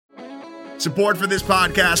Support for this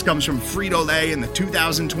podcast comes from Frito-Lay and the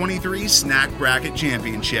 2023 Snack Bracket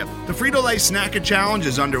Championship. The Frito-Lay Snack-It Challenge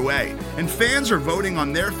is underway, and fans are voting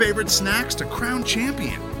on their favorite snacks to crown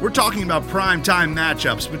champion. We're talking about prime-time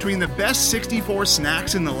matchups between the best 64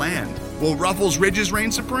 snacks in the land. Will Ruffles Ridges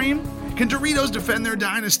reign supreme? Can Doritos defend their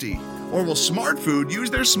dynasty? Or will Smart Food use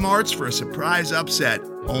their smarts for a surprise upset?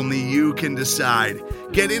 Only you can decide.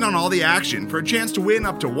 Get in on all the action for a chance to win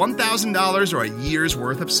up to $1,000 or a year's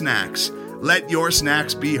worth of snacks. Let your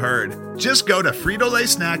snacks be heard. Just go to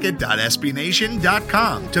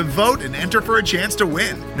fritolaysnacket.sbnation.com to vote and enter for a chance to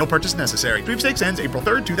win. No purchase necessary. Sweepstakes ends April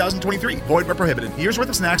 3rd, 2023. Void where prohibited. Year's worth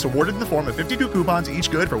of snacks awarded in the form of 52 coupons, each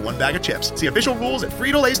good for one bag of chips. See official rules at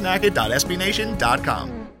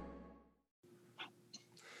fritolaysnacket.sbnation.com.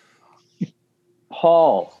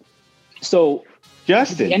 Paul, so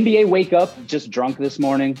Justin, did the NBA wake up just drunk this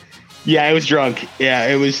morning? Yeah, it was drunk. Yeah,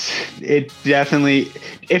 it definitely,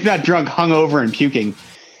 if not drunk, hungover and puking.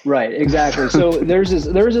 Right, exactly. So there's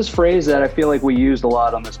this phrase that I feel like we used a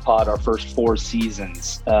lot on this pod our first 4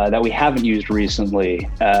 seasons that we haven't used recently.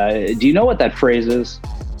 Do you know what that phrase is?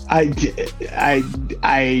 I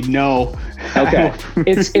know. Okay.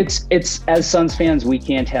 It's as Suns fans, we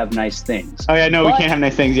can't have nice things. Oh yeah, no, we can't have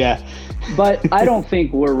nice things. Yeah. But I don't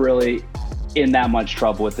think we're really in that much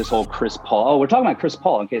trouble with this whole Chris Paul. Oh, we're talking about Chris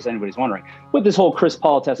Paul, in case anybody's wondering, with this whole Chris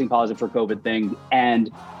Paul testing positive for COVID thing.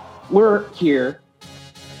 And we're here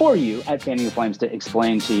for you at Fanning the Flames to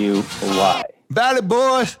explain to you why. Valley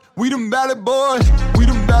boys, we them Valley boys, we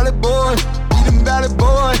them Valley boys, we them Valley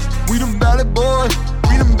boys, we them Valley boys,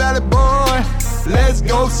 we them Valley boys. Let's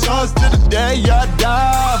go Suns to the day I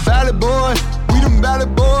die. Valley boys, we them Valley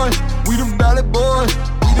boys, we them Valley boys,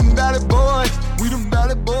 we them Valley boys, we them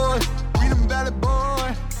Valley boys.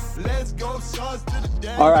 Let's go Suns to the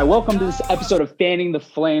day. All right, welcome to this episode of Fanning the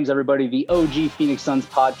Flames, everybody. The OG Phoenix Suns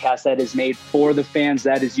podcast that is made for the fans.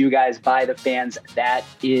 That is you guys, by the fans. That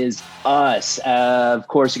is us. Of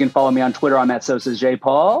course, you can follow me on Twitter. I'm at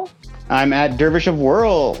SosasJPaul. I'm at Dervish of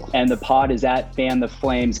Whirl. And the pod is at Fan the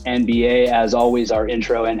Flames NBA. As always, our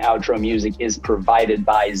intro and outro music is provided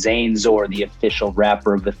by Zane Zor, the official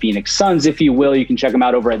rapper of the Phoenix Suns, if you will. You can check him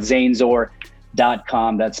out over at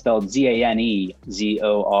zanezor.com. That's spelled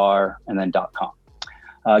ZANEZOR and then .com.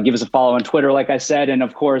 Give us a follow on Twitter, like I said. And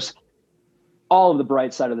of course, all of the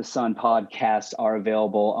Bright Side of the Sun podcasts are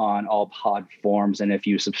available on all pod forms. And if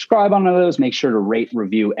you subscribe on one of those, make sure to rate,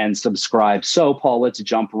 review, and subscribe. So, Paul, let's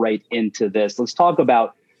jump right into this. Let's talk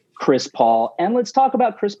about Chris Paul. And let's talk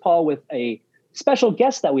about Chris Paul with a special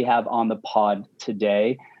guest that we have on the pod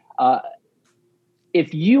today.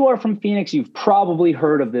 If you are from Phoenix, you've probably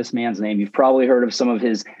heard of this man's name. You've probably heard of some of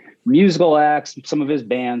his musical acts, some of his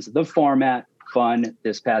bands, The Format, Fun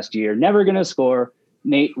this past year. Never Gonna Score.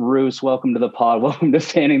 Nate Ruess, welcome to the pod. Welcome to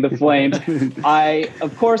Fanning the Flames.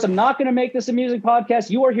 Of course, I'm not going to make this a music podcast.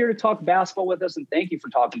 You are here to talk basketball with us, and thank you for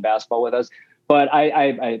talking basketball with us. But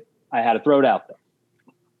I had to throw it out there.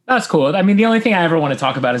 That's cool. I mean, the only thing I ever want to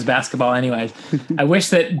talk about is basketball anyways. I wish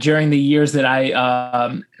that during the years that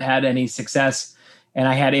I had any success and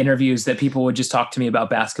I had interviews that people would just talk to me about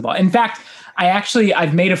basketball. In fact,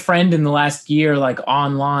 I've made a friend in the last year, like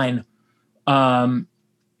online,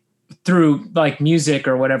 through like music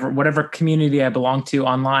or whatever community I belong to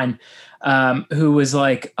online, who was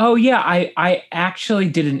like, oh yeah, I actually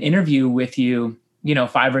did an interview with you,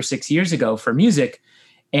 5 or 6 years ago for music.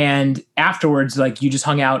 And afterwards, like you just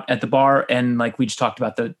hung out at the bar and like, we just talked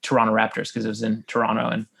about the Toronto Raptors because it was in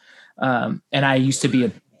Toronto. And I used to be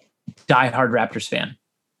a diehard Raptors fan.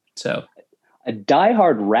 So a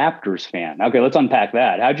diehard Raptors fan. Okay. Let's unpack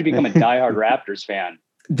that. How'd you become a diehard Raptors fan?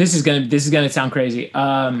 This is gonna sound crazy.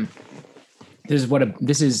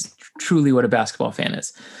 This is truly what a basketball fan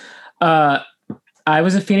is. I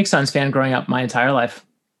was a Phoenix Suns fan growing up my entire life.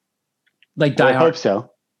 Like diehard. I hope so.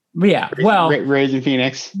 Yeah. Well, raised in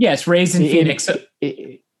Phoenix. Yes, raised in Phoenix.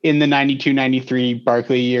 In the 92-93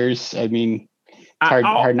 Barkley years. I mean,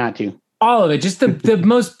 hard not to. All of it, just the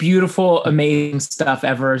most beautiful, amazing stuff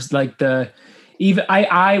ever. Like when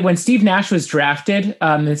Steve Nash was drafted,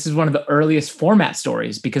 this is one of the earliest Format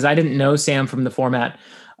stories because I didn't know Sam from the Format,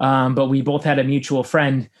 but we both had a mutual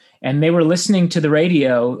friend, and they were listening to the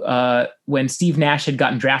radio when Steve Nash had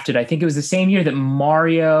gotten drafted. I think it was the same year that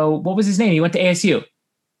Mario. What was his name? He went to ASU.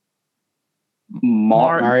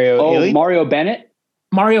 Mario Bennett.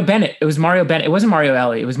 Mario Bennett. It was Mario Bennett. It wasn't Mario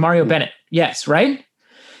Ellie. It was Mario Bennett. Yes, right.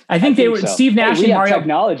 I think they were so. Steve Nash and Mario.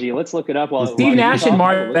 Technology. Let's look it up. Steve Nash and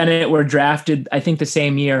Mario Bennett were drafted, I think, the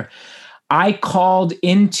same year. I called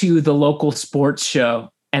into the local sports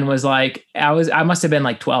show and was like, I must have been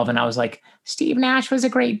like 12, and I was like, Steve Nash was a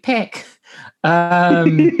great pick.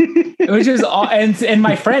 Which is all, and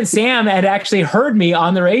my friend Sam had actually heard me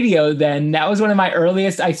on the radio then. That was one of my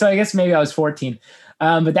earliest, I guess maybe I was 14.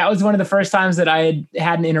 But that was one of the first times that I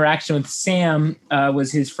had an interaction with Sam,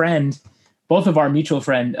 was his friend, both of our mutual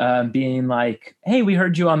friend, being like, hey, we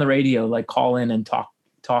heard you on the radio, like call in and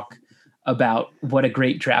talk about what a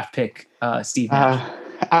great draft pick Steve Nash.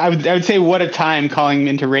 I would say what a time calling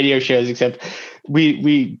into radio shows, except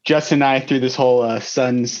we Justin and I, through this whole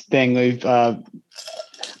Suns thing, we've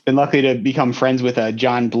been lucky to become friends with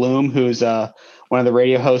John Bloom, who's one of the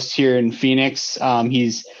radio hosts here in Phoenix.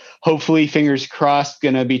 He's hopefully, fingers crossed,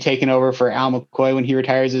 going to be taking over for Al McCoy when he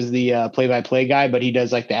retires as the play-by-play guy, but he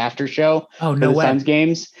does like the after show for the Suns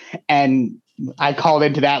games. And I called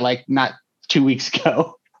into that like not 2 weeks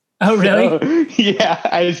ago. Oh, really? So,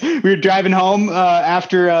 yeah. We were driving home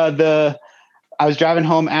after the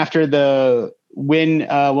win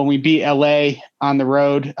when we beat LA on the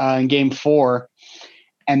road in game 4.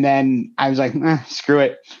 And then I was like, screw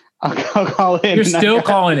it. I'll call in. You're still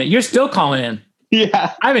calling it. You're still calling in.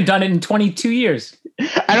 Yeah. I haven't done it in 22 years.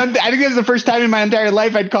 I think that's the first time in my entire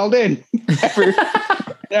life I'd called in ever.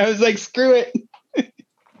 I was like, screw it.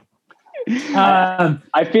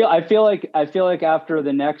 I feel like after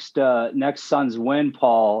the next Suns win,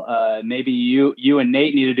 Paul, maybe you and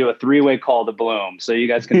Nate need to do a 3-way call to Bloom so you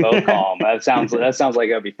guys can both call him. That sounds like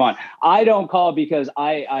that'd be fun. I don't call because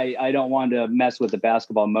I don't want to mess with the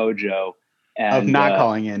basketball mojo and of not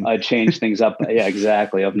calling in. Change things up. Yeah,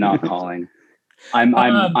 exactly. Of not calling.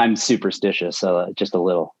 I'm superstitious, just a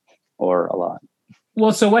little or a lot.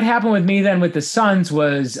 Well, so what happened with me then with the Suns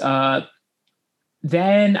was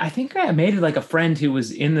then I think I made like a friend who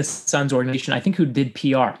was in the Suns organization, I think, who did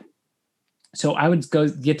PR. So I would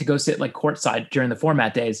get to go sit like courtside during the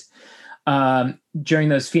format days, during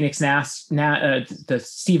those Phoenix the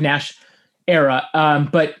Steve Nash era.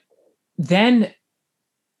 But then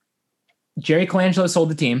Jerry Colangelo sold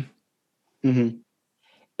the team. Mm-hmm.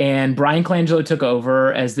 And Brian Colangelo took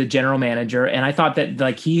over as the general manager. And I thought that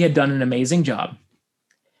like he had done an amazing job.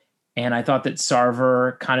 And I thought that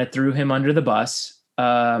Sarver kind of threw him under the bus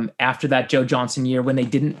after that Joe Johnson year when they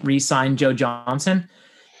didn't re-sign Joe Johnson.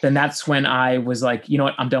 Then that's when I was like, you know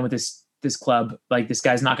what, I'm done with this club. Like this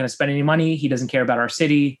guy's not going to spend any money. He doesn't care about our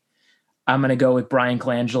city. I'm going to go with Brian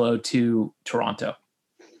Colangelo to Toronto.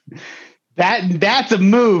 That's a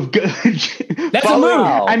move. That's a move.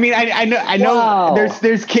 I mean, I know. Wow.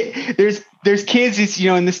 There's kids. You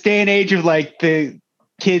know, in this day and age of like the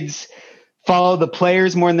kids follow the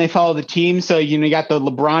players more than they follow the team. So you got the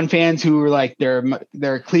LeBron fans who were like they're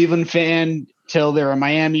a Cleveland fan till they're a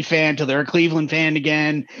Miami fan till they're a Cleveland fan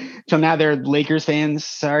again till now they're Lakers fans.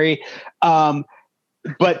 Sorry.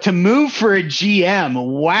 But to move for a GM,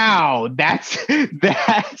 wow, that's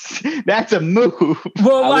a move.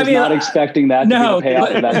 Well, I was not expecting that to be the payoff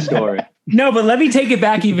of that story. No, but let me take it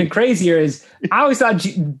back even crazier. Is I always thought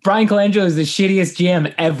Brian Colangelo is the shittiest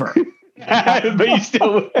GM ever. But you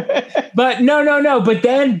still. But no. But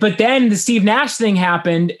then the Steve Nash thing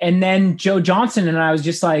happened, and then Joe Johnson, and I was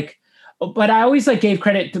just like. But I always like gave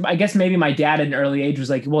credit to, I guess maybe my dad at an early age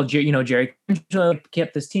was like, well, Jerry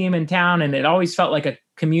kept this team in town, and it always felt like a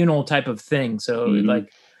communal type of thing. So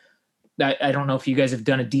like, I don't know if you guys have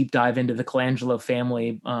done a deep dive into the Colangelo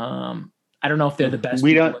family. I don't know if they're the best.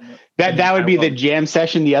 We don't. That would be the Jam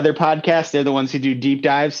Session, the other podcast. They're the ones who do deep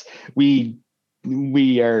dives. We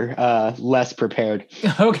are less prepared.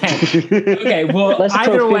 Okay. Well, less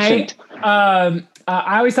either proficient. way,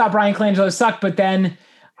 I always thought Brian Colangelo sucked, but then.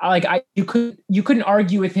 You couldn't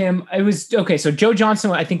argue with him. It was okay. So Joe Johnson,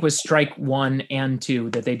 I think, was strike 1 and 2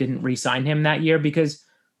 that they didn't re-sign him that year because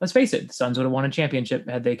let's face it, the Suns would have won a championship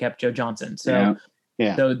had they kept Joe Johnson. So,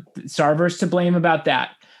 So Sarver's to blame about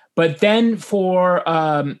that. But then for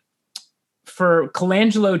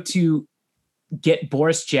Colangelo to get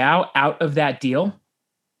Boris Jow out of that deal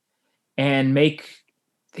and make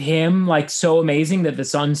him like so amazing that the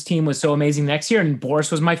Suns team was so amazing next year. And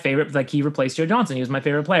Boris was my favorite. Like he replaced Joe Johnson. He was my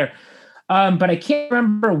favorite player. But I can't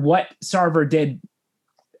remember what Sarver did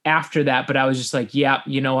after that, but I was just like, yeah,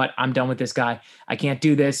 you know what? I'm done with this guy. I can't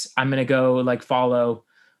do this. I'm going to go like follow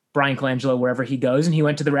Brian Colangelo wherever he goes. And he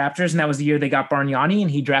went to the Raptors, and that was the year they got Bargnani, and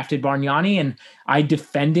he drafted Bargnani. And I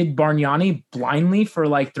defended Bargnani blindly for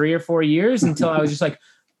like 3 or 4 years until I was just like,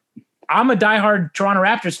 I'm a diehard Toronto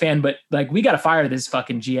Raptors fan, but like we got to fire this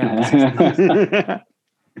fucking GM.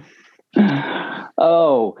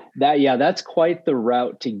 That's quite the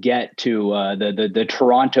route to get to the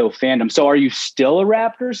Toronto fandom. So are you still a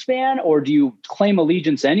Raptors fan, or do you claim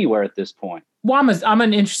allegiance anywhere at this point? Well, I'm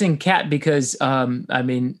an interesting cat because, I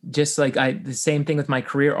mean, just like the same thing with my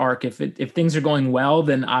career arc. If things are going well,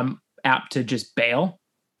 then I'm apt to just bail.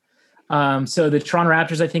 So the Toronto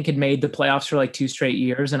Raptors, I think, had made the playoffs for like 2 straight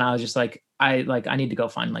years. And I was just like, I need to go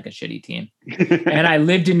find like a shitty team. And I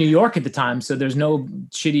lived in New York at the time. So there's no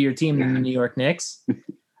shittier team than the New York Knicks.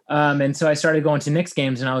 And so I started going to Knicks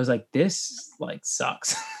games and I was like, this like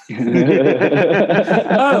sucks.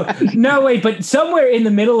 Oh, no, wait. But somewhere in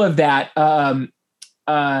the middle of that,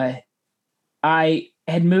 I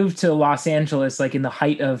had moved to Los Angeles, like in the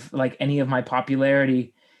height of like any of my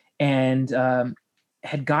popularity, and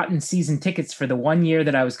had gotten season tickets for the 1 year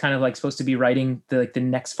that I was kind of like supposed to be writing the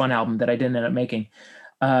Next Fun album that I didn't end up making.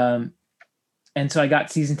 And so I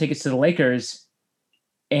got season tickets to the Lakers,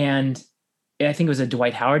 and I think it was a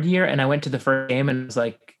Dwight Howard year. And I went to the first game and was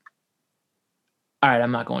like, all right,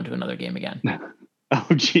 I'm not going to another game again. Oh,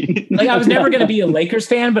 gee. Like I was never going to be a Lakers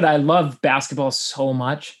fan, but I love basketball so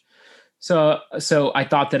much. So I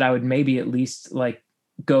thought that I would maybe at least like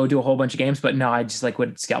go to a whole bunch of games, but no, I just like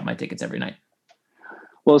would scalp my tickets every night.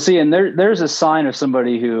 Well, see, and there's a sign of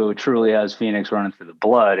somebody who truly has Phoenix running through the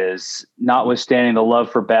blood is notwithstanding the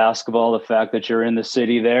love for basketball, the fact that you're in the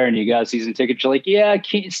city there and you got season tickets. You're like, yeah,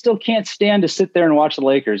 I still can't stand to sit there and watch the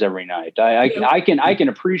Lakers every night. I can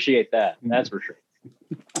appreciate that. That's for sure.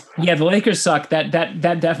 Yeah, the Lakers suck. That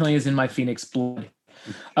definitely is in my Phoenix blood.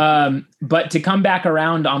 But to come back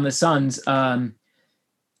around on the Suns,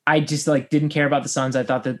 I just like didn't care about the Suns. I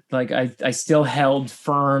thought that like I still held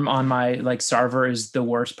firm on my like Sarver is the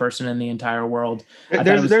worst person in the entire world.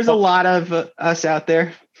 There's a lot of us out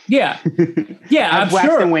there. Yeah. Yeah. I've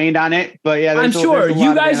waxed and waned on it, but yeah, I'm sure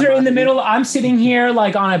you guys are in the middle. I'm sitting here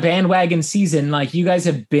like on a bandwagon season. Like you guys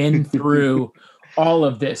have been through all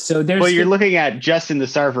of this. So well, you're looking at Justin the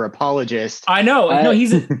Sarver apologist. I know. No,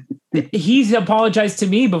 he's apologized to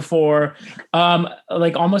me before,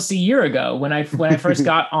 like almost a year ago when I first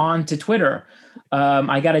got on to Twitter.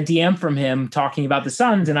 I got a DM from him talking about the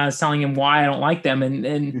Suns, and I was telling him why I don't like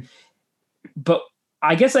them. But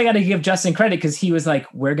I guess I got to give Justin credit because he was like,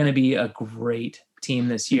 "We're going to be a great team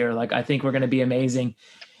this year. Like, I think we're going to be amazing."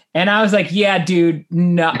 And I was like, "Yeah, dude,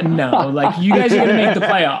 no, like you guys are going to make the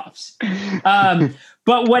playoffs."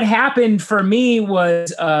 But what happened for me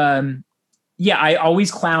was, I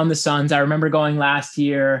always clown the Suns. I remember going last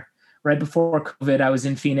year, right before COVID, I was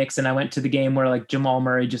in Phoenix and I went to the game where like Jamal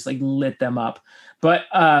Murray just like lit them up. But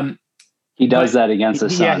he does that against the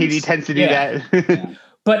Suns. Yeah, he tends to do that. Yeah.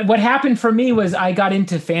 But what happened for me was I got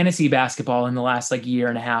into fantasy basketball in the last like year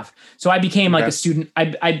and a half. So I became like a student.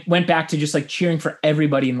 I went back to just like cheering for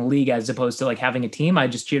everybody in the league as opposed to like having a team. I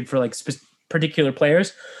just cheered for like particular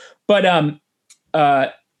players. But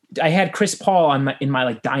I had Chris Paul in my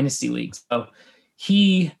like dynasty league. So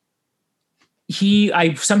I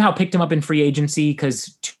somehow picked him up in free agency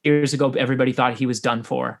because 2 years ago everybody thought he was done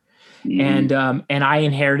for. Mm. And I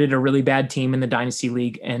inherited a really bad team in the dynasty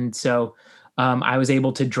league. And so I was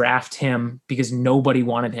able to draft him because nobody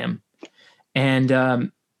wanted him.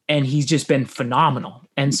 And he's just been phenomenal.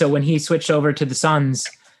 And so when he switched over to the Suns,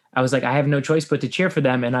 I was like, I have no choice but to cheer for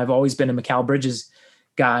them. And I've always been a Mikal Bridges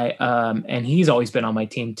guy. And he's always been on my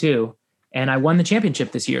team too. And I won the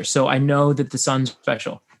championship this year. So I know that the Suns are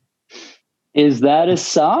special. Is that a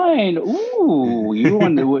sign? Ooh, you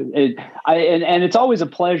won. And it's always a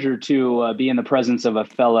pleasure to be in the presence of a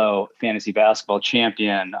fellow fantasy basketball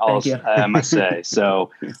champion. I must say.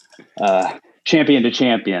 So, champion to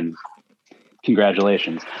champion.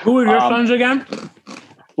 Congratulations. Who were your sons again?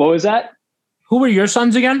 What was that? Who were your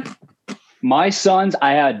sons again? My sons,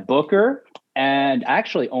 I had Booker, and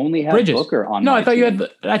actually only had Bridges. Booker on. No, my I thought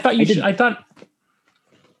team. you had.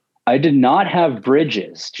 I did not have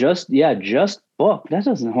Bridges. Just Book. That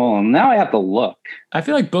doesn't hold on. Now I have to look. I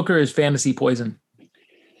feel like Booker is fantasy poison.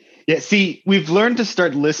 Yeah, see, we've learned to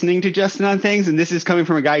start listening to Justin on things, and this is coming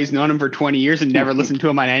from a guy who's known him for 20 years and never listened to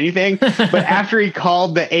him on anything. But after he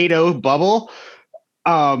called the 8-0 bubble,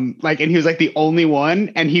 and he was like the only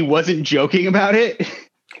one, and he wasn't joking about it.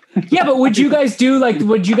 Yeah, but would you guys do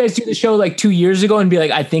the show like 2 years ago and be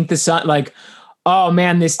like, I think the Sun, like, oh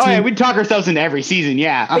man, this team. Oh yeah, we'd talk ourselves into every season.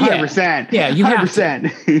 Yeah, 100%. Yeah, you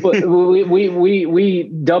 100%. We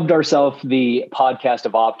dubbed ourselves the podcast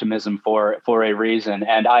of optimism for a reason,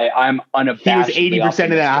 and I'm unabashed. He was 80% of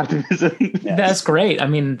that optimism. Yes. That's great. I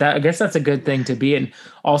mean, I guess that's a good thing to be. And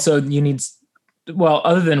also, you need, well,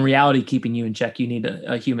 other than reality keeping you in check, you need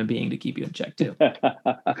a human being to keep you in check too.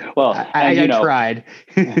 Well, I tried.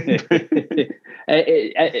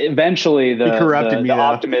 Eventually, the me,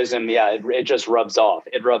 optimism, it just rubs off.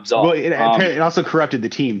 It rubs off. Well, it also corrupted the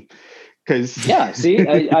team Because yeah, see,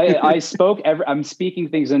 I'm speaking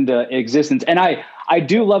things into existence. And I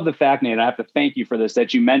do love the fact, Nate, I have to thank you for this,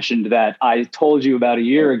 that you mentioned that I told you about a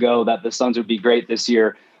year ago that the Suns would be great this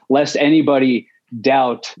year, lest anybody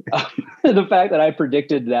doubt the fact that I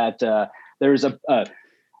predicted that there's a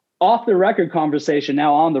off the record conversation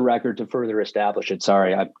now on the record to further establish it.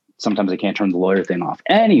 Sorry, sometimes I can't turn the lawyer thing off.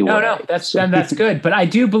 Anyway. No, that's good. But I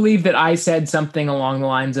do believe that I said something along the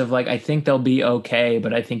lines of like, I think they'll be okay,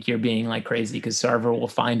 but I think you're being like crazy because Sarver will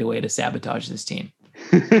find a way to sabotage this team.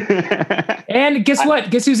 And guess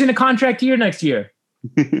what? Guess who's in a contract year next year?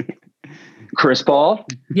 Chris Paul.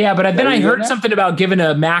 Yeah, but then I heard something about giving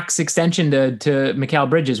a max extension to Mikal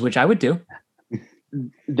Bridges, which I would do.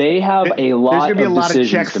 They have a lot. There's gonna be a lot of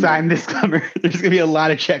checks signed this summer. There's gonna be a lot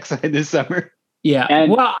of checks signed this summer. Yeah,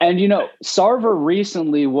 and Sarver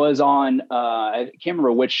recently was on I can't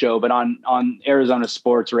remember which show, but on Arizona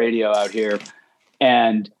Sports Radio out here,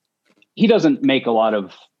 and he doesn't make a lot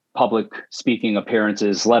of public speaking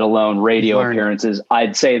appearances, let alone radio appearances.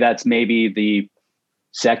 I'd say that's maybe the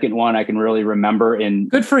second one I can really remember in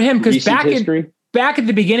good for him because history. Back at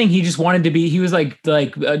the beginning, he just wanted to be. He was he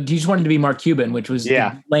just wanted to be Mark Cuban, which was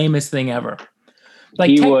the lamest thing ever.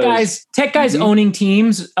 Like tech guys owning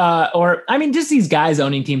teams, or I mean, just these guys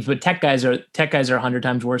owning teams. But tech guys are 100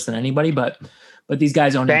 times worse than anybody. But these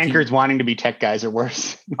guys owning bankers teams. Wanting to be tech guys are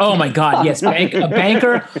worse. Oh my God, yes, a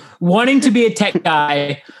banker wanting to be a tech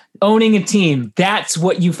guy owning a team. That's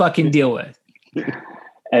what you fucking deal with.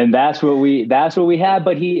 And that's what we had.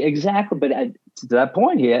 But to that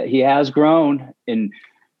point, he has grown in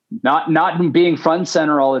not being front and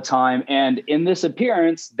center all the time. And in this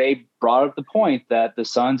appearance, they brought up the point that the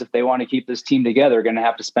Suns, if they want to keep this team together, are going to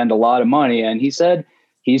have to spend a lot of money. And he said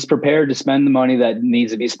he's prepared to spend the money that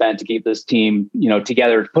needs to be spent to keep this team,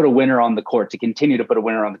 together, to put a winner on the court, to continue to put a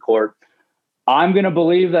winner on the court. I'm going to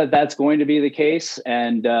believe that that's going to be the case.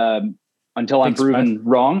 And until I'm proven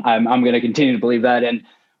wrong, I'm going to continue to believe that. And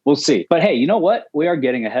we'll see. But hey, you know what? We are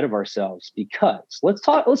getting ahead of ourselves because let's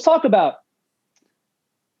talk about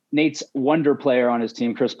Nate's wonder player on his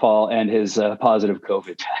team, Chris Paul, and his positive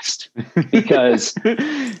COVID test. Because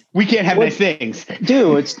we can't have nice things.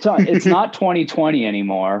 Dude, it's not 2020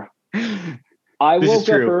 anymore. I woke up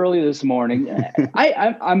early this morning.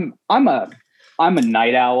 I'm a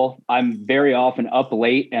night owl. I'm very often up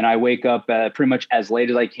late, and I wake up pretty much as late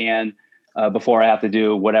as I can before I have to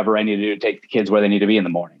do whatever I need to do to take the kids where they need to be in the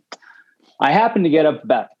morning. I happened to get up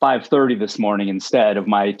about 5:30 this morning instead of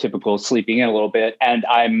my typical sleeping in a little bit. And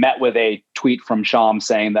I met with a tweet from Sham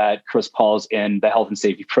saying that Chris Paul's in the health and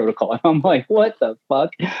safety protocol. And I'm like, what the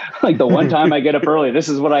fuck? Like the one time I get up early, this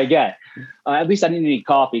is what I get. At least I didn't need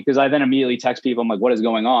coffee because I then immediately text people. I'm like, what is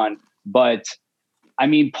going on? But I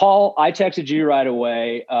mean, Paul, I texted you right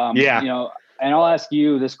away. And I'll ask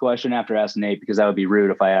you this question after I ask Nate, because that would be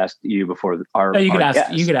rude if I asked you before you could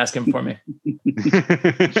ask him for me.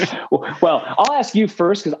 Well, I'll ask you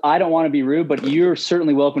first because I don't want to be rude, but you're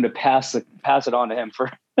certainly welcome to pass it on to him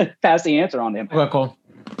pass the answer on to him. Well, cool.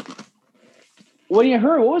 When you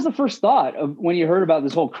heard, what was the first thought of when you heard about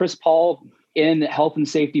this whole Chris Paul in health and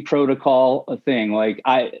safety protocol thing? Like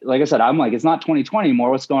I said, I'm like, it's not 2020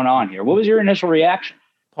 anymore. What's going on here? What was your initial reaction?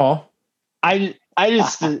 Paul? I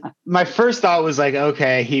just, my first thought was like,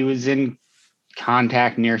 okay, he was in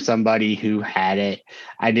contact near somebody who had it.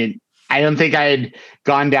 I don't think I had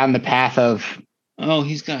gone down the path of, oh,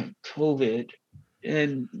 he's got COVID.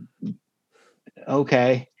 And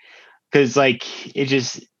okay. Cause like,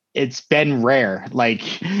 it's been rare. Like,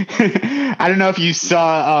 I don't know if you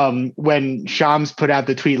saw when Shams put out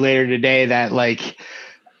the tweet later today that like,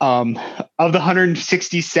 of the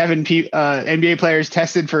 167 NBA players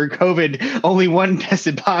tested for COVID, only one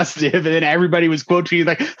tested positive, and then everybody was quote tweeting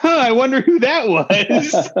like, I wonder who that was.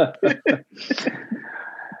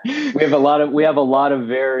 We have a lot of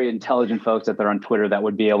very intelligent folks out there on Twitter that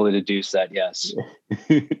would be able to deduce that. Yes.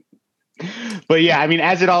 But yeah, I mean,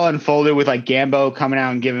 as it all unfolded with like Gambo coming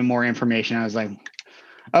out and giving more information, I was like,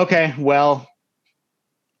 okay, well,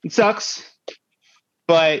 it sucks.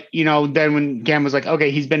 But, then when Gam was like, okay,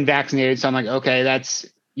 he's been vaccinated. So I'm like, okay, that's,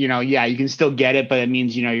 you can still get it, but it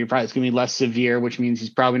means, it's going to be less severe, which means he's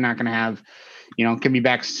probably not going to have, can be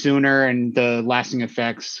back sooner and the lasting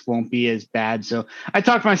effects won't be as bad. So I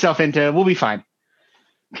talked myself into, we'll be fine.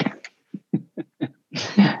 Thank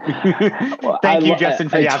you, Justin,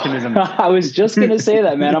 for the optimism. I was just going to say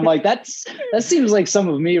that, man. I'm like, that seems like some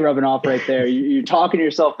of me rubbing off right there. You're talking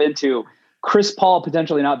yourself into Chris Paul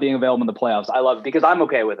potentially not being available in the playoffs. I love it because I'm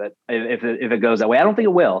okay with it if it goes that way. I don't think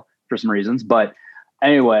it will for some reasons, but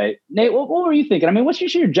anyway, Nate, what were you thinking? I mean, what's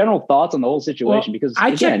your general thoughts on the whole situation? Because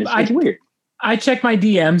it's weird. I checked my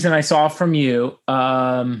DMs and I saw from you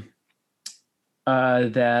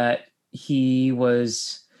that he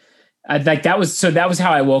was that was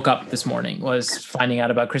how I woke up this morning, was finding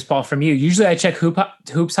out about Chris Paul from you. Usually I check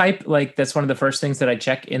Hoops Hype. Like that's one of the first things that I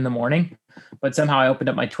check in the morning, but somehow I opened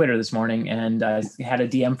up my Twitter this morning and had a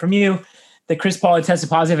DM from you that Chris Paul had tested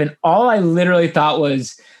positive. And all I literally thought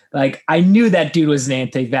was, like, I knew that dude was an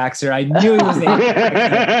anti-vaxxer. I knew he was an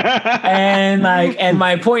anti-vaxxer. and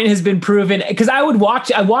my point has been proven, because I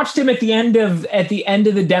watched him at the end of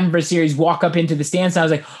the Denver series walk up into the stands. And I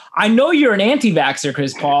was like, I know you're an anti-vaxxer,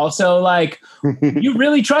 Chris Paul. So like, you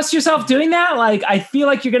really trust yourself doing that? Like, I feel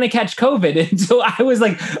like you're going to catch COVID. And so I was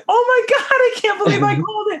like, oh my God, I can't believe I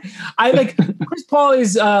called it. Chris Paul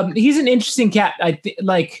is, he's an interesting cat.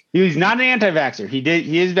 He's not an anti-vaxxer.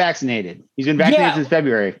 He is vaccinated. He's been vaccinated since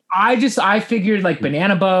February. I figured like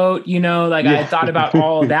banana boat, I had thought about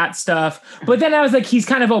all of that stuff, but then I was like, he's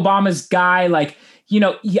kind of Obama's guy. Like,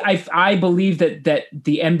 I believe that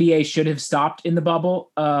the NBA should have stopped in the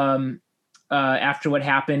bubble after what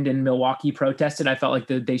happened in Milwaukee protested. I felt like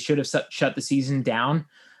they should have shut the season down.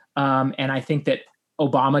 And I think that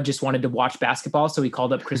Obama just wanted to watch basketball. So he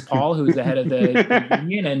called up Chris Paul, who's the head of the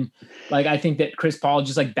union. And like, I think that Chris Paul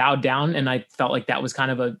just like bowed down, and I felt like that was kind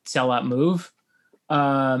of a sellout move.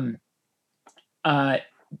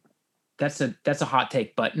 That's a hot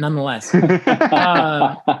take, but nonetheless,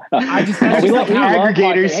 I just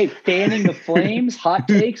aggregators. Fanning the flames, hot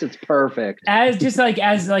takes. It's perfect. As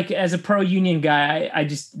a pro union guy, I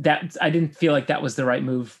didn't feel like that was the right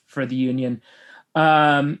move for the union.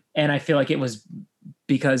 And I feel like it was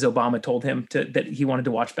because Obama told him that he wanted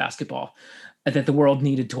to watch basketball, that the world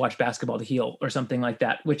needed to watch basketball to heal or something like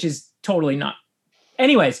that, which is totally not.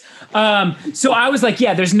 Anyways, so I was like,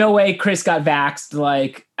 yeah, there's no way Chris got vaxxed.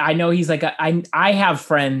 Like, I know he's like, I have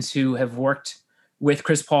friends who have worked with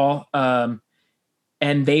Chris Paul, and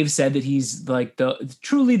they've said that he's like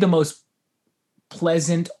truly the most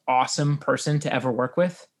pleasant, awesome person to ever work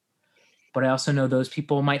with. But I also know those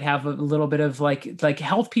people might have a little bit of like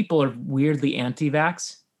health people are weirdly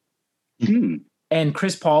anti-vax. Hmm. And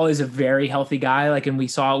Chris Paul is a very healthy guy. Like, and we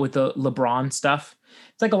saw it with the LeBron stuff.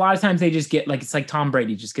 It's like a lot of times they just get like, it's like Tom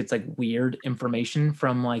Brady just gets like weird information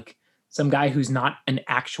from like some guy who's not an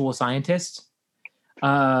actual scientist,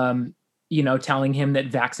 telling him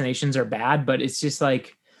that vaccinations are bad. But it's just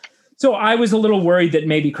like, so I was a little worried that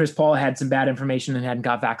maybe Chris Paul had some bad information and hadn't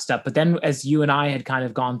got vaxxed up. But then as you and I had kind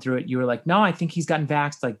of gone through it, you were like, no, I think he's gotten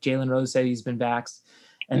vaxxed. Like Jalen Rose said he's been vaxxed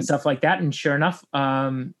and stuff like that. And sure enough,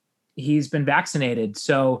 he's been vaccinated.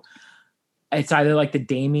 So it's either like the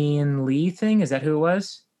Damian Lee thing. Is that who it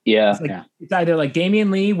was? Yeah. It's either like Damian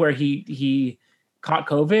Lee where he caught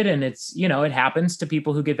COVID and it's, it happens to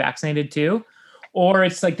people who get vaccinated too. Or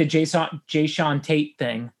it's like the Jayshawn Tate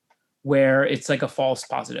thing where it's like a false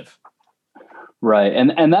positive. Right.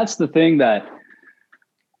 And that's the thing that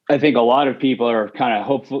I think a lot of people are kind of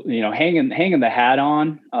hopeful, hanging the hat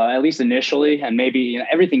on, at least initially, and maybe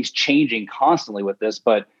everything's changing constantly with this,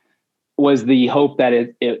 but was the hope that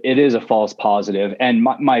it is a false positive. And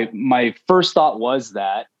my first thought was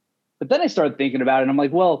that, but then I started thinking about it and I'm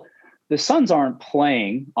like, well, the Suns aren't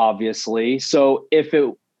playing, obviously. So if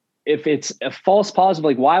it's a false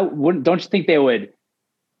positive, like don't you think they would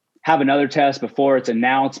have another test before it's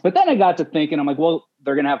announced? But then I got to thinking, I'm like, well,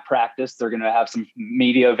 they're going to have practice. They're going to have some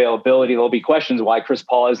media availability. There'll be questions why Chris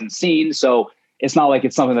Paul isn't seen. So it's not like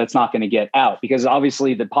it's something that's not going to get out, because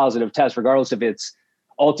obviously the positive test, regardless if it's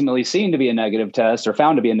ultimately seen to be a negative test or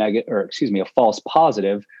found to be a false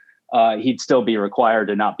positive, he'd still be required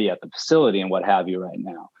to not be at the facility and what have you right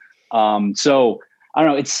now. So I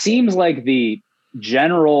don't know. It seems like the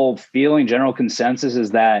general consensus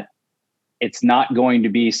is that it's not going to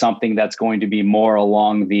be something that's going to be more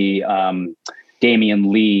along the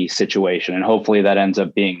Damian Lee situation. And hopefully that ends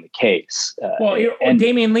up being the case.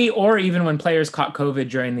 Damian Lee, or even when players caught COVID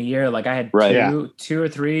during the year, like I had two or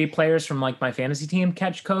three players from like my fantasy team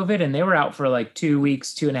catch COVID and they were out for like 2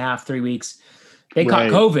 weeks, 2.5, 3 weeks. They caught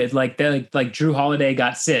COVID. Like Drew Holiday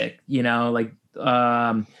got sick, like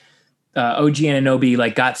OG Anunoby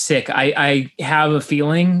like got sick. I have a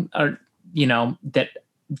feeling, that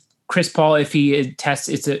Chris Paul, if he tests,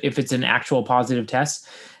 if it's an actual positive test,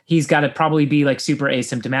 he's got to probably be like super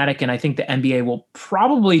asymptomatic. And I think the NBA will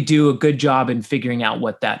probably do a good job in figuring out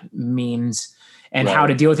what that means and how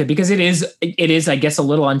to deal with it, because it is, I guess, a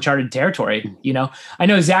little uncharted territory. I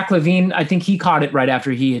know Zach LaVine, I think he caught it right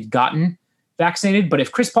after he had gotten vaccinated, but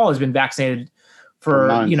if Chris Paul has been vaccinated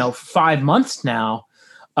for 5 months now,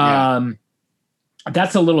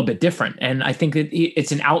 that's a little bit different. And I think that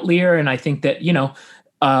it's an outlier. And I think that,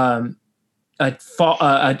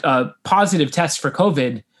 a positive test for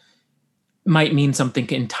COVID might mean something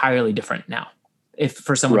entirely different now, if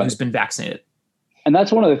for someone who's been vaccinated. And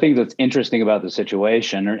that's one of the things that's interesting about the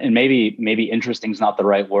situation, and maybe interesting is not the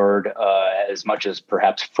right word, as much as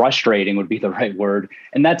perhaps frustrating would be the right word.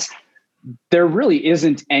 And that's, there really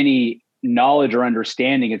isn't any knowledge or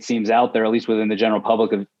understanding, it seems, out there, at least within the general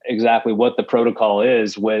public, of exactly what the protocol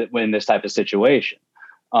is when this type of situation.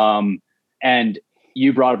 And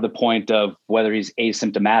you brought up the point of whether he's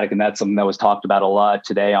asymptomatic, and that's something that was talked about a lot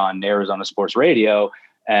today on Arizona Sports Radio.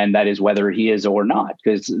 And that is whether he is or not,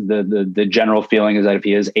 because the general feeling is that if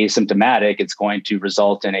he is asymptomatic, it's going to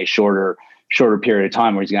result in a shorter period of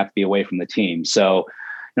time where he's going to have to be away from the team. So,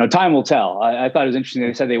 time will tell. I thought it was interesting.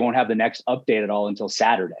 They said they won't have the next update at all until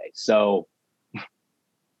Saturday. So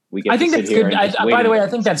we get. I think that's good. By the way, I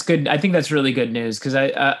think that's good. I think that's really good news, because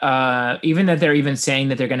even that they're even saying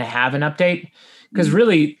that they're going to have an update, because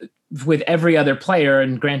really with every other player,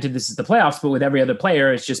 and granted this is the playoffs, but with every other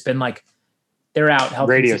player, it's just been like, they're out.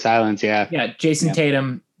 Radio silence. Yeah. Yeah. Jason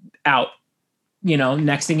Tatum out,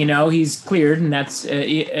 next thing you know, he's cleared, and that's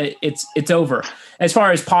it's over. As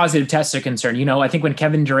far as positive tests are concerned, I think when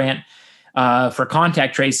Kevin Durant, for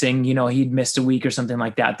contact tracing, he'd missed a week or something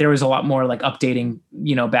like that. There was a lot more like updating,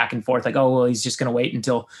 back and forth, like, oh, well, he's going to wait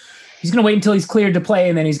until he's cleared to play,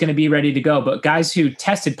 and then he's going to be ready to go. But guys who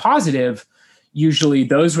tested positive, usually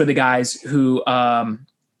those were the guys who,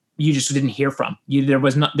 you just didn't hear from. There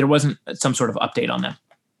wasn't some sort of update on them.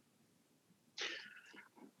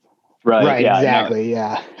 Right. Yeah, exactly. No.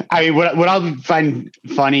 Yeah. I mean, what I'll find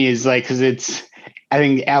funny is like, cause I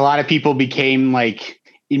think a lot of people became like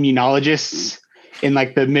immunologists in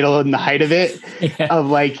like the middle and the height of it, of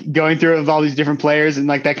like going through with all these different players, and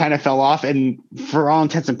like that kind of fell off. And for all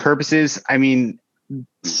intents and purposes, I mean,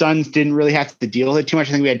 Suns didn't really have to deal with it too much.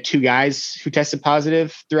 I think we had 2 guys who tested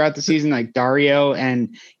positive throughout the season, like Dario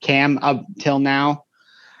and Cam up till now.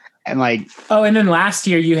 And like, and then last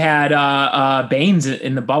year you had Baines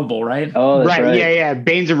in the bubble, right? Oh, that's right. Yeah.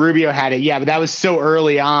 Baines and Rubio had it. Yeah. But that was so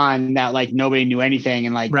early on that like nobody knew anything.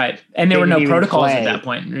 And like, right. And there were no protocols at that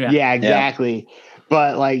point. Yeah, exactly. Yeah.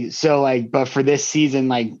 But like, but for this season,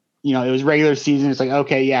 like, it was regular season. It's like,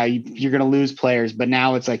 okay, yeah, you're going to lose players, but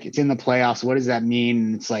now it's like, it's in the playoffs. What does that mean?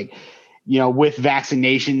 And it's like, with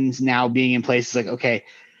vaccinations now being in place, it's like, okay,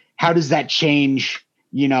 how does that change,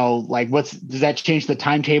 like does that change the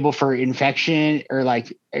timetable for infection, or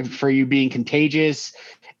like for you being contagious?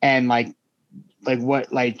 And like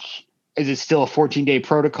what, like, is it still a 14-day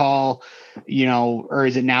protocol, or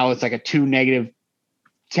is it now it's like a 2 negative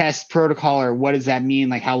test protocol, or what does that mean?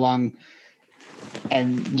 Like how long?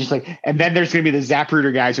 And just like, and then there's going to be the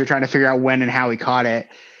Zapruder guys who are trying to figure out when and how he caught it.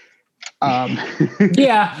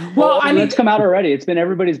 Yeah. Well, I mean, it's come out already.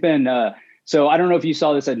 Everybody's been, so I don't know if you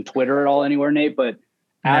saw this on Twitter at all anywhere, Nate, but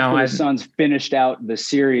after the Suns finished out the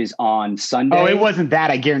series on Sunday. Oh, it wasn't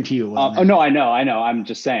that. I guarantee you. No, I know. I'm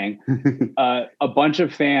just saying, a bunch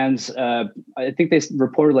of fans, I think they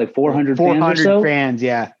reported like 400 fans or so, fans.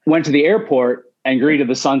 Yeah. Went to the airport and greeted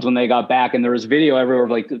the Suns when they got back. And there was video everywhere of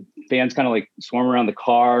like fans kind of like swarming around the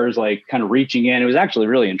cars, like kind of reaching in. It was actually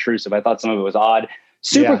really intrusive. I thought some of it was odd.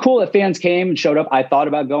 Super cool that fans came and showed up. I thought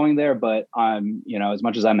about going there, but as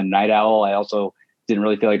much as I'm a night owl, I also didn't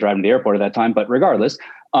really feel like driving to the airport at that time. But regardless,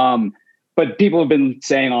 but people have been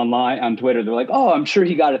saying online on Twitter, they're like, "Oh, I'm sure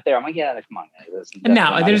he got it there." I'm like, "Yeah, come on."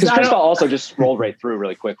 Now, because Chris Paul also just scrolled right through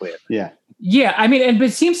really quickly. Yeah. I mean,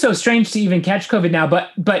 it seems so strange to even catch COVID now, but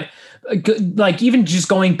like even just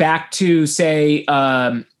going back to say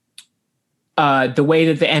the way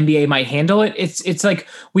that the NBA might handle it, it's like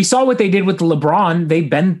we saw what they did with LeBron. They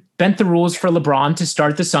bent the rules for LeBron to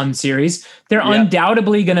start the Sun series. They're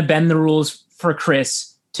undoubtedly going to bend the rules for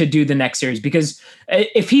Chris to do the next series, because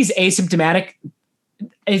if he's asymptomatic,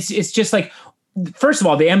 it's just like, first of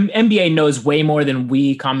all, the NBA knows way more than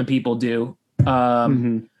we common people do.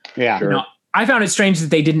 Yeah, sure. I found it strange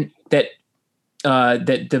that they didn't, that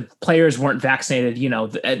the players weren't vaccinated,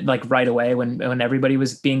 like right away when everybody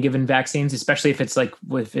was being given vaccines, especially if it's like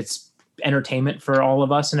if it's entertainment for all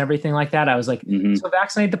of us and everything like that. I was like, so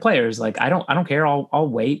vaccinate the players. Like, I don't care. I'll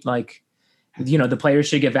wait. Like, the players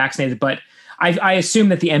should get vaccinated, but I assume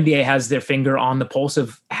that the NBA has their finger on the pulse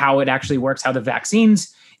of how it actually works, how the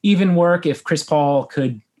vaccines even work. If Chris Paul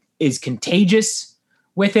is contagious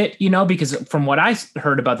with it, because from what I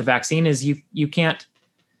heard about the vaccine is you can't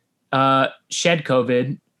shed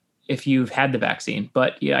COVID if you've had the vaccine,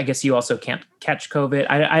 but I guess you also can't catch COVID.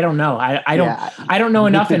 I don't know. I don't know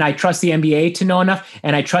enough, and I trust the NBA to know enough,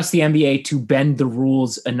 and I trust the NBA to bend the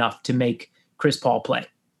rules enough to make Chris Paul play.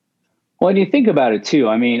 Well, and you think about it too.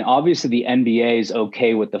 I mean, obviously the NBA is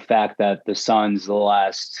okay with the fact that the Suns, the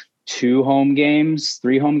last 3 home games,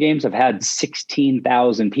 have had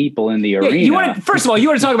 16,000 people in the arena. First of all, you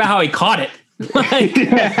want to talk about how he caught it.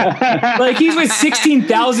 Like he's with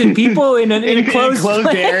 16,000 people in an enclosed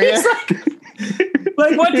area.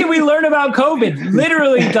 Like, what did we learn about COVID?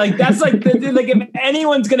 Literally, like that's like if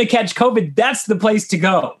anyone's going to catch COVID, that's the place to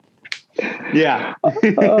go. Yeah.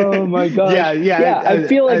 Oh my God. Yeah. I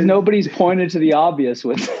feel like nobody's pointed to the obvious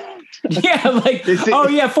with Yeah, like,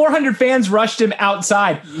 400 fans rushed him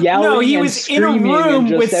outside. Yelling no, he was in a room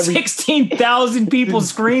with 16,000 people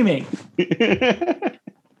screaming.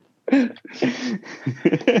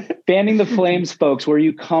 Fanning the Flames, folks, where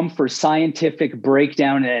you come for scientific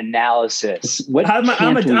breakdown and analysis. I'm a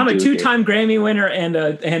 2-time Grammy winner and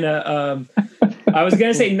a I was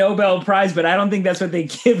going to say Nobel Prize, but I don't think that's what they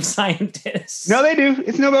give scientists. No, they do.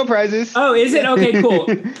 It's Nobel Prizes. Oh, is it? Okay, cool.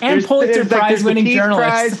 And Pulitzer Prize winning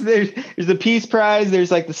journalists. There's the Peace Prize.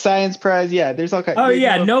 There's like the Science Prize. Yeah, there's all kinds. Oh,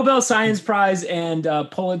 yeah. Nobel Science Prize and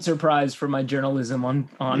Pulitzer Prize for my journalism on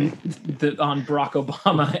Barack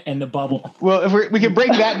Obama and the bubble. Well, if we can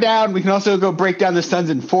break that down, we can also go break down the Suns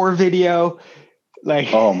in 4 video. Like,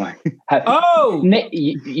 oh my. Oh, Nate,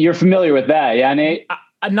 you're familiar with that, yeah, Nate?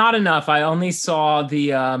 Not enough. I only saw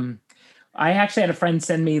the. I actually had a friend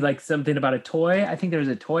send me like something about a toy. I think there was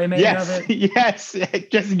a toy made of it. Yes.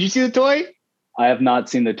 Justin, did you see the toy? I have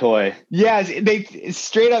not seen the toy. Yes, they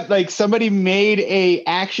straight up like somebody made a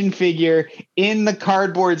action figure in the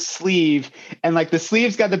cardboard sleeve, and like the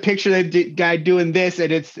sleeve's got the picture of the guy doing this,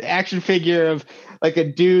 and it's the action figure of like a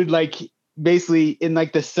dude like basically in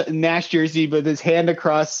like the Nash jersey with his hand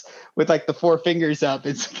across with like the 4 fingers up.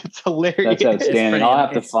 It's hilarious. That's outstanding. I'll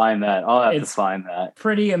have to find that.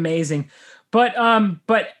 Pretty amazing. But I'm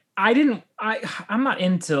not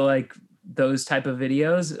into like those type of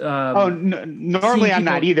videos. Normally I'm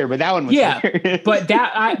not either, but that one was hilarious. But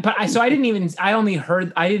I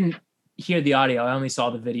didn't hear the audio. I only saw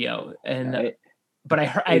the video, and but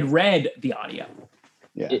I'd read the audio.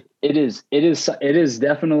 Yeah, it is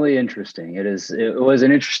definitely interesting. It was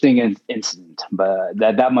an interesting incident, but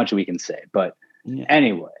that much we can say. But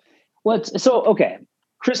anyway,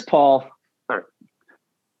 Chris Paul,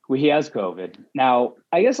 he has COVID. Now,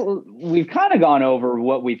 I guess we've kind of gone over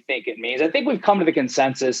what we think it means. I think we've come to the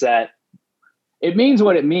consensus that it means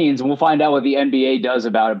what it means, and we'll find out what the NBA does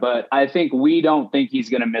about it. But I think we don't think he's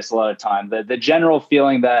going to miss a lot of time. The general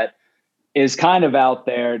feeling that is kind of out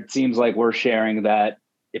there, it seems like we're sharing that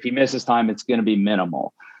if he misses time, it's going to be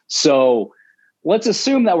minimal. So let's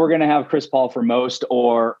assume that we're going to have Chris Paul for most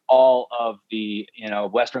or all of the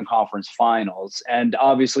Western Conference Finals. And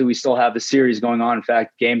obviously we still have the series going on. In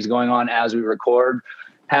fact, games going on as we record.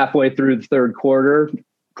 Halfway through the third quarter,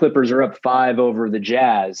 Clippers are up 5 over the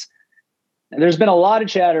Jazz. And there's been a lot of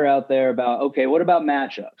chatter out there about, okay, what about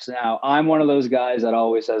matchups? Now, I'm one of those guys that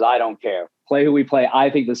always says, I don't care. Play who we play. I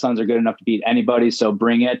think the Suns are good enough to beat anybody, so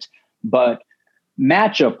bring it. But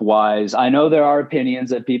matchup-wise, I know there are opinions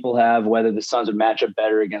that people have whether the Suns would match up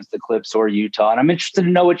better against the Clips or Utah, and I'm interested to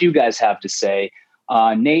know what you guys have to say.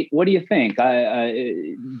 Nate, what do you think?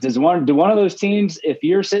 Do one of those teams, if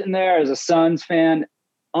you're sitting there as a Suns fan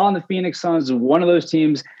on the Phoenix Suns, does one of those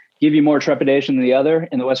teams give you more trepidation than the other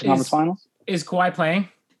in the Western Conference Finals? Is Kawhi playing?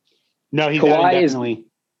 No, he's out indefinitely.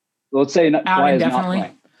 Let's say Kawhi is not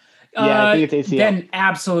playing. Yeah, I think it's ACL. Then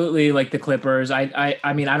absolutely, like the Clippers.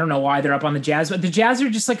 I mean, I don't know why they're up on the Jazz, but the Jazz are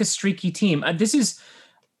just like a streaky team. This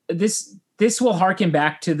will harken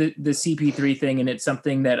back to the CP3 thing, and it's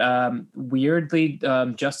something that weirdly,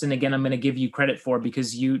 Justin, again, I'm going to give you credit for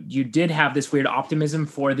because you did have this weird optimism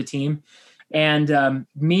for the team. And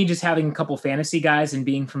me just having a couple fantasy guys and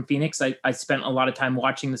being from Phoenix, I spent a lot of time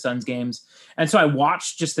watching the Suns games. And so I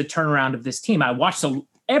watched just the turnaround of this team. I watched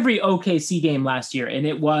every OKC game last year, and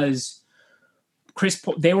it was Chris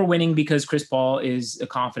Paul. They were winning because Chris Paul is a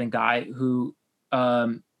confident guy who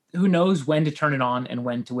knows when to turn it on and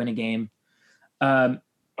when to win a game. And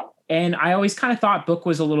I always kind of thought Book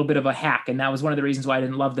was a little bit of a hack, and that was one of the reasons why I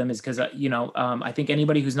didn't love them is because, I think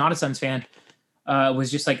anybody who's not a Suns fan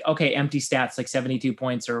was just like, okay, empty stats, like 72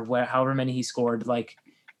 points or however many he scored, like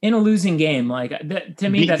in a losing game. Like to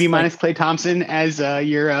me, that's minus Klay Thompson as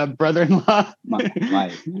your brother-in-law, my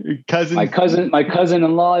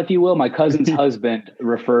cousin-in-law, if you will. My cousin's husband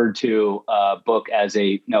referred to Book as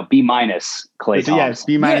B minus Klay Thompson. Yes,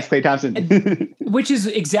 B minus Klay Thompson, which is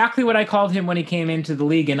exactly what I called him when he came into the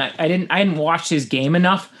league. And I didn't watch his game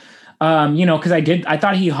enough. Because I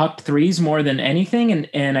thought he hucked threes more than anything,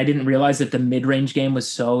 and I didn't realize that the mid-range game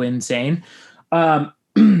was so insane.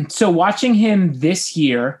 So watching him this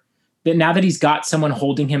year, that now that he's got someone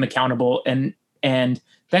holding him accountable, and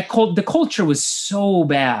the culture was so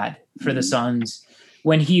bad for the Suns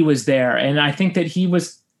when he was there. And I think that he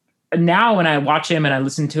was, now when I watch him and I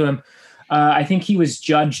listen to him, I think he was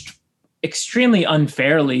judged extremely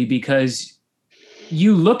unfairly, because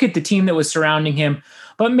you look at the team that was surrounding him,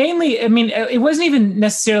 but mainly, I mean, it wasn't even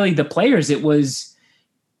necessarily the players. It was,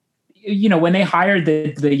 when they hired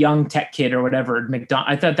the young tech kid or whatever,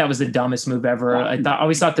 I thought that was the dumbest move ever. I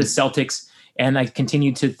always thought the Celtics, and I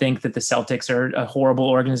continued to think that the Celtics are a horrible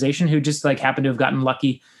organization who just like happened to have gotten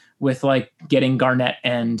lucky with like getting Garnett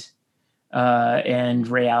and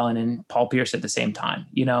Ray Allen and Paul Pierce at the same time,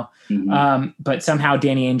 but somehow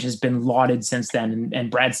Danny Ainge has been lauded since then.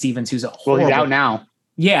 And Brad Stevens, who's he's out now.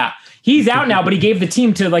 Yeah, he's out now, but he gave the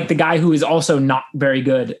team to like the guy who is also not very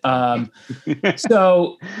good.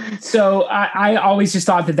 So I always just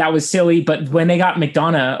thought that was silly. But when they got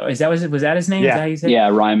McDonough, was that his name? Yeah, is that how you said? Yeah,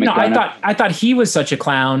 Ryan McDonough. No, I thought he was such a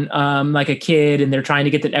clown, like a kid, and they're trying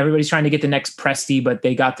to get everybody's trying to get the next Presti, but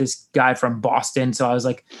they got this guy from Boston. So I was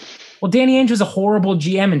like, well, Danny Ainge was a horrible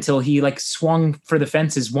GM until he like swung for the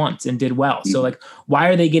fences once and did well. So like, why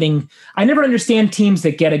are they getting? I never understand teams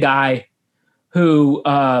that get a guy who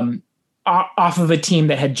off of a team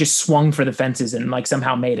that had just swung for the fences and like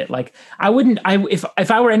somehow made it. Like if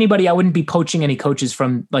I were anybody, I wouldn't be poaching any coaches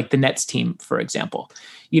from like the Nets team, for example.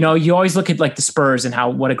 You always look at like the Spurs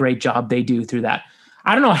and what a great job they do through that.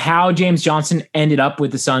 I don't know how James Johnson ended up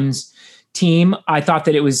with the Suns team. I thought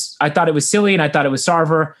it was silly, and I thought it was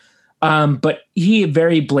Sarver. But he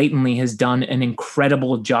very blatantly has done an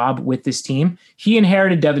incredible job with this team. He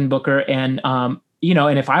inherited Devin Booker, and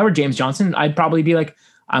and if I were James Johnson, I'd probably be like,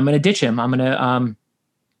 I'm going to ditch him. I'm going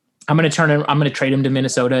to trade him to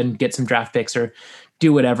Minnesota and get some draft picks or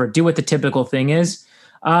do whatever, do what the typical thing is.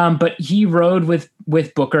 But he rode with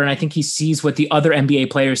Booker, and I think he sees what the other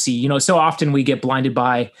NBA players see. So often we get blinded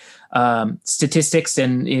by statistics,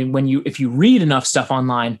 and if you read enough stuff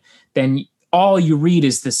online, then all you read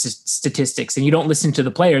is the statistics, and you don't listen to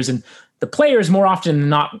the players. And the players more often than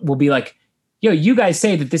not will be like, yo, you guys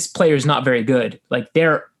say that this player is not very good. Like,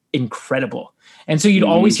 they're incredible. And so you'd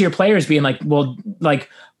always hear players being like, well, like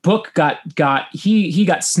Book he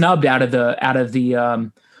got snubbed out of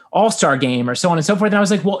the All-Star game or so on and so forth. And I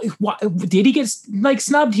was like, well, did he get like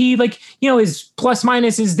snubbed? He like, his plus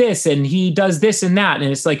minus is this, and he does this and that.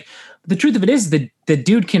 And it's like, the truth of it is the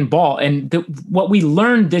dude can ball. And what we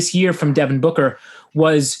learned this year from Devin Booker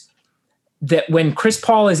was that when Chris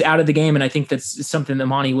Paul is out of the game, and I think that's something that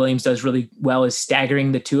Monty Williams does really well, is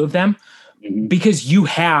staggering the two of them, because you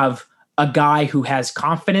have a guy who has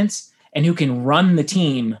confidence and who can run the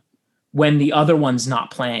team when the other one's not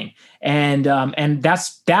playing. And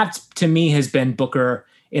that's to me has been Booker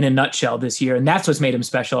in a nutshell this year. And that's what's made him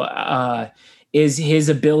special, is his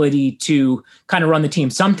ability to kind of run the team.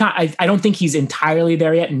 Sometimes I don't think he's entirely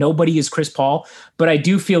there yet. Nobody is Chris Paul, but I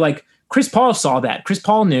do feel like Chris Paul saw that. Chris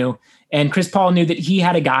Paul knew that he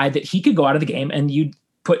had a guy that he could go out of the game, and you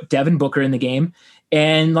put Devin Booker in the game,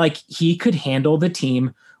 and like he could handle the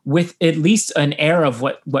team with at least an air of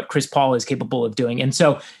what Chris Paul is capable of doing. And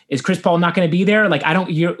so is Chris Paul not going to be there? Like,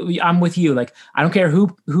 I'm with you. Like, I don't care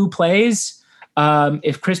who plays.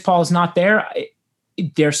 If Chris Paul is not there,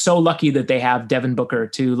 they're so lucky that they have Devin Booker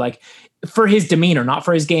to, like, for his demeanor, not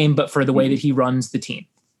for his game, but for the way that he runs the team.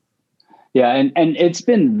 Yeah. And it's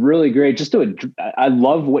been really great. I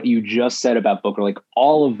love what you just said about Booker. Like,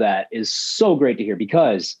 all of that is so great to hear,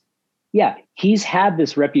 because he's had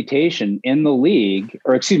this reputation in the league,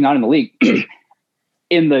 or not in the league,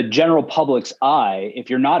 in the general public's eye, if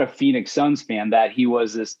you're not a Phoenix Suns fan, that he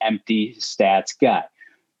was this empty stats guy.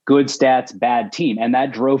 Good stats, bad team. And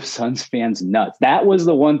that drove Suns fans nuts. That was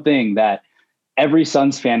the one thing that every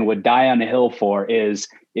Suns fan would die on a hill for, is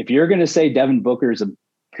if you're going to say Devin Booker is a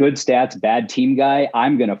good stats, bad team guy,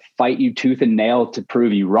 I'm going to fight you tooth and nail to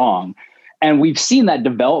prove you wrong. And we've seen that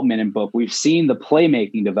development in Book. We've seen the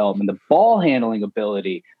playmaking development, the ball handling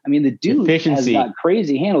ability. I mean, the dude has got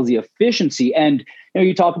crazy handles, the efficiency. And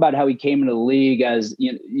you talk about how he came into the league as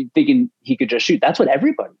thinking he could just shoot. That's what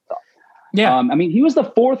everybody thought. Yeah. I mean, he was the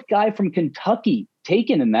fourth guy from Kentucky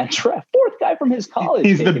taken in that draft. Fourth guy from his college.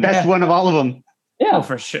 He's the best one of all of them. Yeah,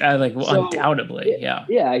 for sure. Undoubtedly. Yeah.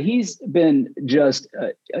 Yeah. He's been just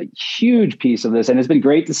a huge piece of this, and it's been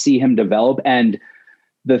great to see him develop. And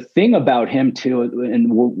the thing about him too,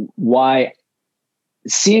 and why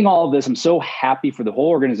seeing all of this, I'm so happy for the whole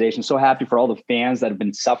organization, so happy for all the fans that have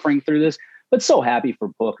been suffering through this, but so happy for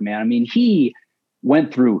Book, man. I mean, he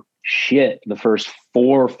went through shit the first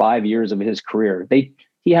 4 or 5 years of his career.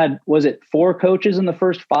 He had, was it 4 coaches in the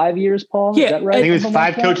first 5 years, Paul? Yeah, is that right? I think it was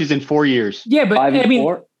 5 coaches in 4 years. Yeah, but I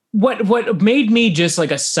mean, what made me just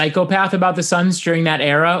like a psychopath about the Suns during that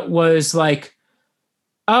era was like,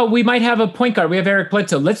 oh, we might have a point guard. We have Eric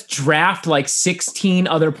Bledsoe. Let's draft like 16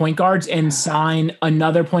 other point guards and sign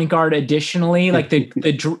another point guard additionally, like the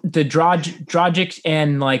Dragic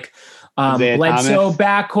and like Bledsoe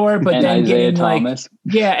backcourt, but then getting Thomas.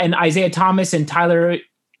 And Isaiah Thomas and Tyler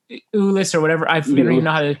Ulis or whatever. I don't even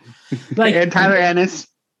know how to like and Tyler Ennis.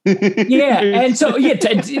 And so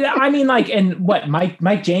I mean, like, and what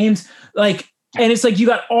Mike James, like, and it's like you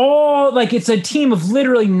got all like it's a team of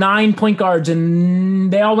literally 9 point guards,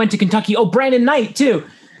 and they all went to Kentucky. Oh, Brandon Knight too,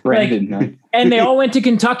 Knight, and they all went to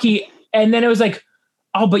Kentucky, and then it was like,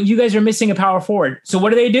 oh, but you guys are missing a power forward. So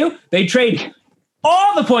what do? They trade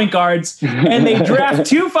all the point guards and they draft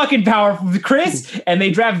 2 fucking power Chris, and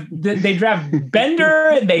they draft Bender,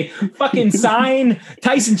 and they fucking sign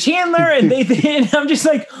Tyson Chandler, and I'm just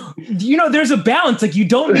like, there's a balance. Like you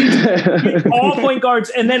don't need all point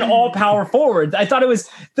guards and then all power forwards. I thought it was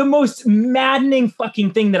the most maddening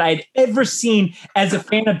fucking thing that I had ever seen as a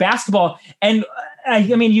fan of basketball. And I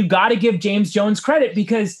mean, you got to give James Jones credit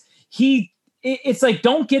because it's like,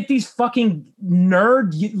 don't get these fucking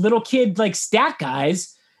nerd little kid like stat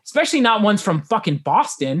guys, especially not ones from fucking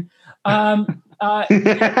Boston. Get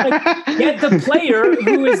the player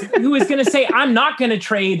who is going to say, I'm not going to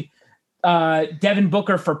trade Devin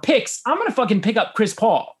Booker for picks. I'm going to fucking pick up Chris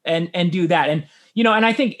Paul and do that. And, and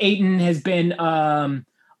I think Ayton has been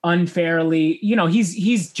unfairly,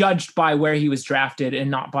 he's judged by where he was drafted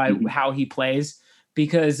and not by how he plays.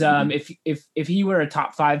 Because if he were a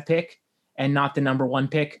top 5 pick, and not the number 1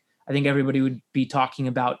 pick, I think everybody would be talking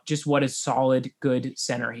about just what a solid, good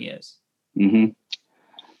center he is. Mm-hmm.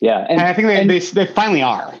 Yeah. And I think they finally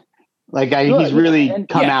are. Like, he's really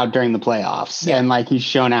come out during the playoffs and like he's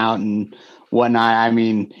shown out and whatnot. I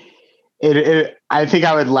mean, I think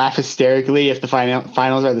I would laugh hysterically if the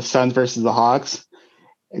finals are the Suns versus the Hawks,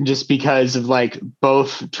 just because of like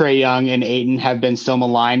both Trae Young and Ayton have been so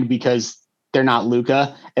maligned because they're not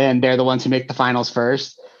Luka and they're the ones who make the finals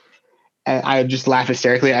first. I just laugh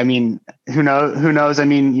hysterically. I mean, who knows? I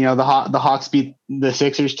mean, the Hawks beat the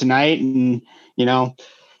Sixers tonight, and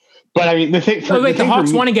but I mean, the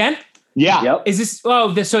Hawks won again. Yeah. Yep. Is this?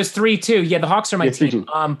 Oh, so it's 3-2. Yeah, the Hawks are my team.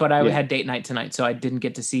 But I had date night tonight, so I didn't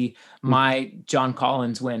get to see my John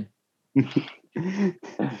Collins win. It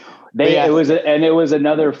was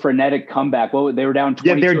another frenetic comeback. Well, they were down 20.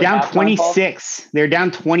 Yeah, they were down 26. They were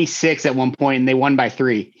down 26 at one point, and they won by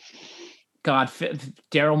 3. God,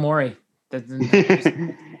 Daryl Morey.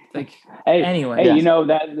 Like, anyway,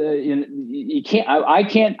 you can't. I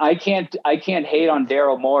can't hate on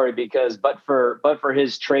Daryl Morey because, but for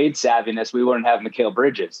his trade savviness, we wouldn't have Mikal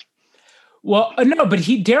Bridges. Well, no, but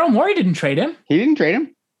Daryl Morey didn't trade him. He didn't trade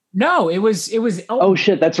him. No, it was. Elton. Oh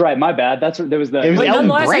shit, that's right. My bad. It was Elton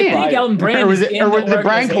Brand. I think Elton Brand. Or was it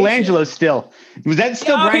Brian Colangelo still? Was that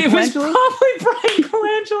still Brian Colangelo? It was probably Brian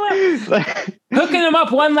Colangelo. Hooking him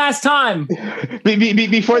up one last time.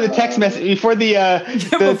 Before the text message, before the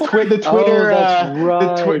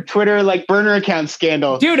Twitter like burner account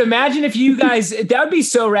scandal. Dude, imagine if you guys, that would be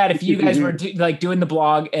so rad if you guys were doing the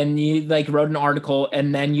blog and you like wrote an article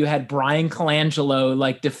and then you had Brian Colangelo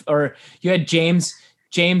or you had James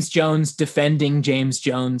Jones defending James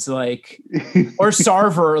Jones, like, or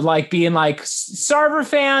Sarver, like being like Sarver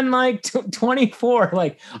fan, like 24.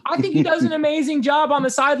 Like, I think he does an amazing job on the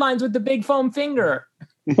sidelines with the big foam finger.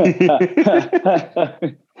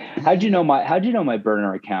 How'd you know my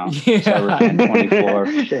burner account? Yeah. Sarver fan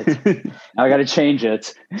 24. Shit. Now I got to change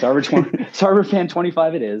it. Sarver fan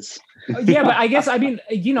 25 it is. Yeah, but I guess, I mean,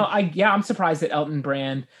 I'm surprised at Elton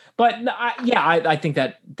Brand. But I think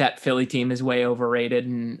that Philly team is way overrated,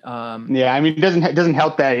 and I mean, it doesn't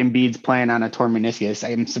help that Embiid's playing on a torn meniscus.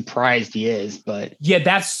 I'm surprised he is, but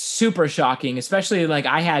that's super shocking. Especially like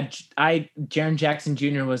Jaren Jackson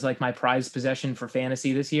Jr. was like my prized possession for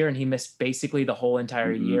fantasy this year, and he missed basically the whole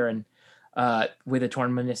entire year, and with a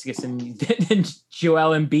torn meniscus, and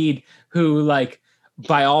Joel Embiid, who like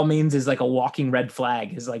by all means is like a walking red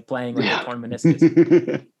flag, is like playing with a torn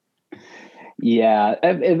meniscus. Yeah,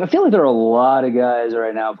 I feel like there are a lot of guys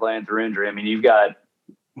right now playing through injury. I mean, you've got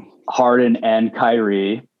Harden and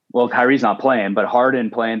Kyrie. Well, Kyrie's not playing, but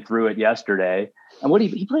Harden playing through it yesterday. And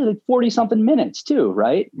he played like 40-something minutes too,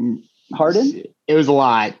 right? Harden? It was a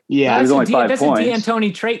lot. Yeah, it was only 5 that's points. That's a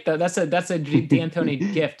D'Antoni trait, though. That's a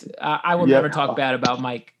D'Antoni gift. I will never talk bad about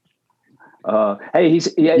Mike. Hey, he's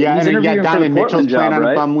interviewing for the Portland job,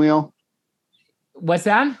 right? Bum wheel. What's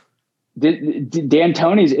that?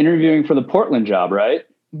 D'Antoni's interviewing for the Portland job, right?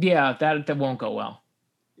 Yeah, that won't go well.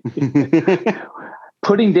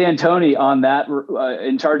 putting D'Antoni on that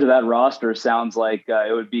in charge of that roster sounds like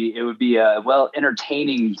it would be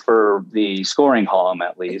entertaining for the scoring column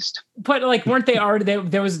at least. But like, weren't they already?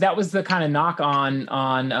 That was the kind of knock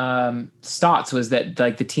on Stotts, was that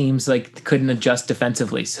like the teams like couldn't adjust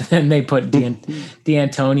defensively, so then they put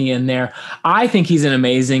D'Antoni in there. I think he's an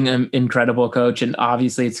amazing, incredible coach, and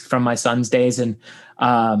obviously it's from my son's days. And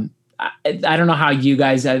I don't know how you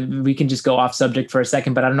guys. We can just go off subject for a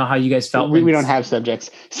second, but I don't know how you guys felt. We don't have subjects.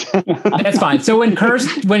 That's fine. So when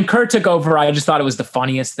Kerr took over, I just thought it was the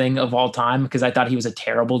funniest thing of all time because I thought he was a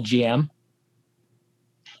terrible GM.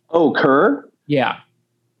 Oh, Kerr? Yeah.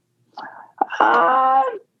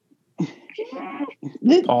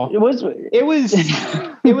 It was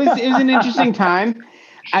an interesting time.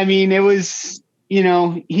 I mean, it was, he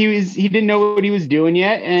didn't know what he was doing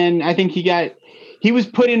yet, and I think he was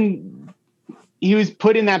put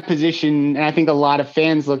in that position, and I think a lot of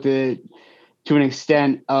fans looked at it to an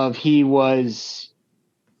extent of he was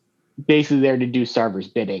basically there to do Sarver's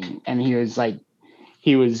bidding, and he was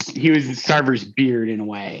Sarver's beard in a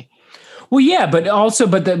way. Well, yeah, but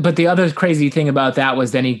the other crazy thing about that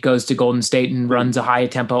was then he goes to Golden State and runs a high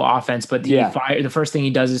tempo offense. But the first thing he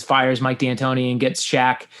does is fires Mike D'Antoni and gets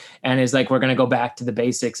Shaq and is like, we're going to go back to the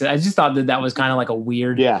basics. I just thought that was kind of like a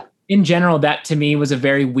weird. Yeah. In general, that to me was a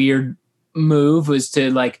very weird move, was to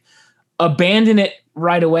like abandon it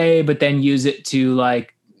right away, but then use it to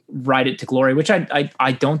like ride it to glory. Which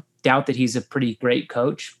I don't doubt that he's a pretty great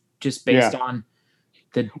coach, just based on.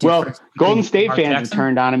 Golden State fans have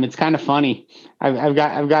turned on him. It's kind of funny. I've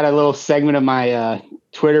got a little segment of my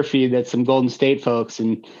Twitter feed that's some Golden State folks,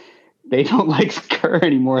 and they don't like Kerr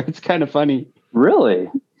anymore. It's kind of funny. Really?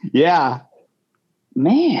 Yeah.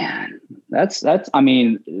 Man, that's. I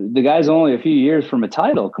mean, the guy's only a few years from a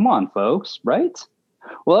title. Come on, folks, right?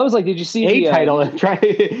 Well, I was like, did you see a title? Try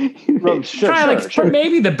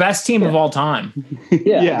maybe the best team of all time.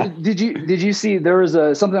 Yeah. Did you see there was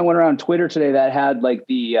something that went around Twitter today that had like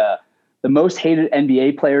the most hated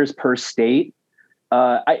NBA players per state?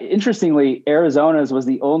 Interestingly, Arizona's was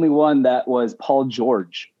the only one that was Paul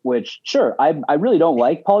George, which sure, I really don't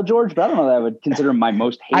like Paul George, but I don't know that I would consider him my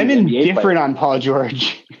most hated. I'm indifferent NBA player. On Paul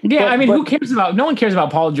George. Yeah, who cares about? No one cares about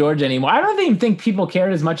Paul George anymore. I don't even think people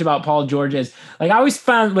cared as much about Paul George as I always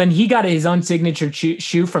found when he got his own signature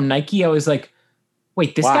shoe from Nike. I was like,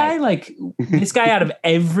 wait, this guy out of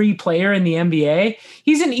every player in the NBA,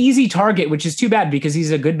 he's an easy target, which is too bad because he's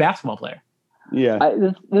a good basketball player. Yeah.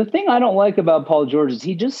 The thing I don't like about Paul George is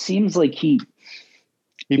he just seems like he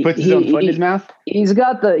puts his own foot in his mouth. He's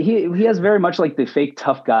got he has very much like the fake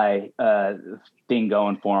tough guy thing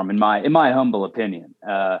going for him in my humble opinion.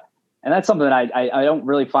 And that's something that I don't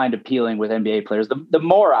really find appealing with NBA players. The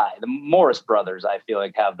Morris brothers, I feel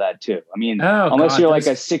like have that too. I mean, unless you're like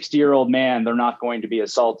a 60-year-old man, they're not going to be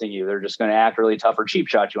assaulting you. They're just going to act really tough or cheap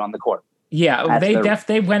shot you on the court. Yeah,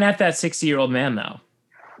 they went at that 60-year-old man though.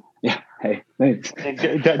 Yeah. Hey,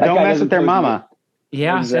 don't mess with their mama.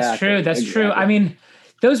 Yeah, exactly. That's true. I mean,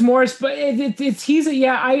 those Morris, but I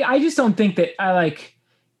just don't think that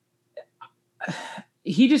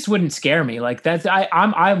he just wouldn't scare me. Like that's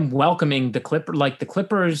I'm welcoming the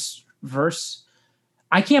Clippers verse.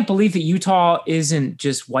 I can't believe that Utah isn't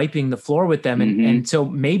just wiping the floor with them, and so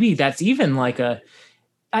maybe that's even like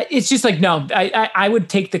it's just like no. I would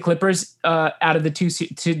take the Clippers out of the two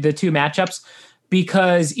matchups.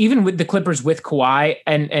 Because even with the Clippers with Kawhi,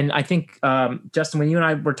 and I think, Justin, when you and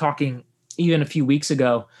I were talking even a few weeks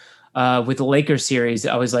ago with the Lakers series,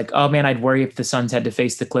 I was like, oh, man, I'd worry if the Suns had to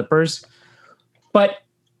face the Clippers. But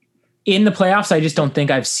in the playoffs, I just don't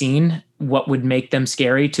think I've seen what would make them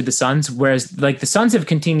scary to the Suns. Whereas like the Suns have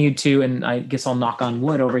continued to, and I guess I'll knock on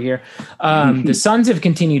wood over here, the Suns have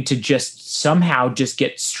continued to just somehow just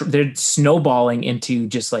they're snowballing into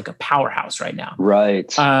just like a powerhouse right now.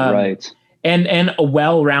 Right, right. And a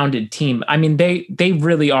well-rounded team. I mean, they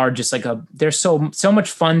really are just like they're so much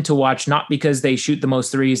fun to watch, not because they shoot the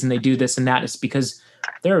most threes and they do this and that. It's because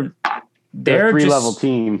they're a 3-level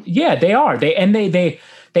team. Yeah, they are.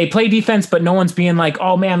 They play defense, but no one's being like,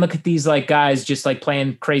 oh man, look at these like guys just like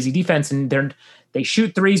playing crazy defense. And they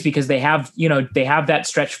shoot threes because they have that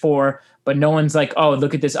stretch four, but no one's like, oh,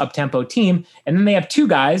 look at this up-tempo team. And then they have two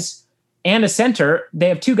guys and a center. They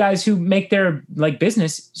have two guys who make their like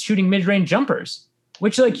business shooting mid-range jumpers,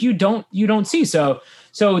 which like you don't see. So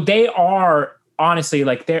they are honestly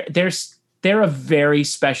like they're a very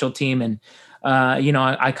special team. And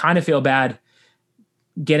I kind of feel bad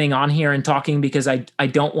getting on here and talking because I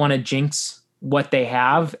don't want to jinx what they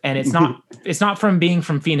have. And it's not from being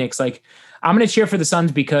from Phoenix. Like I'm going to cheer for the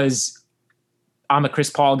Suns because I'm a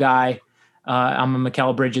Chris Paul guy. I'm a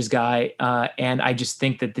Mikal Bridges guy. And I just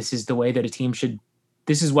think that this is the way that a team should,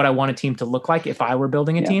 this is what I want a team to look like if I were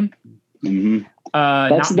building a team. Mm-hmm.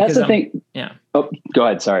 That's the thing. Yeah. Oh, go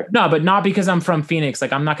ahead. Sorry. No, but not because I'm from Phoenix.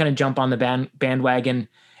 Like, I'm not going to jump on the bandwagon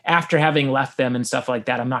after having left them and stuff like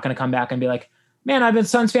that. I'm not going to come back and be like, man, I've been a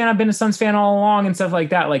Suns fan all along and stuff like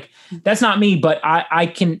that. Like, that's not me, but I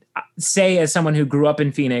can say as someone who grew up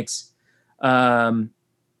in Phoenix, that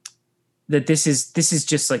this is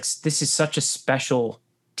just like, this is such a special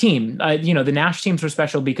team. The Nash teams were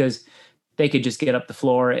special because they could just get up the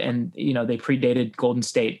floor and, they predated Golden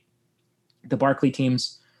State. The Barkley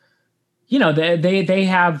teams, they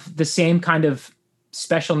have the same kind of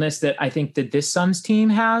specialness that I think that this Suns team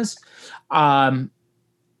has.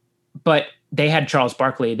 But they had Charles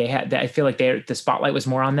Barkley. I feel like the spotlight was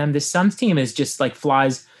more on them. This Suns team is just like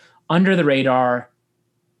flies under the radar,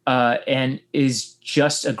 and is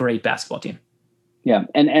just a great basketball team. Yeah.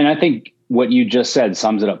 And I think what you just said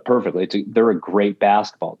sums it up perfectly. They're a great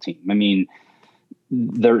basketball team. I mean,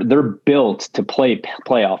 they're built to play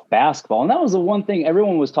playoff basketball. And that was the one thing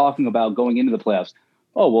everyone was talking about going into the playoffs.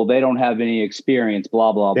 Oh, well, they don't have any experience,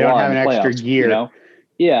 blah, blah, blah. They don't have an extra year.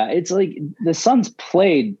 Yeah, it's like the Suns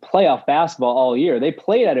played playoff basketball all year. They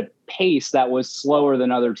played at a pace that was slower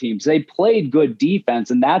than other teams. They played good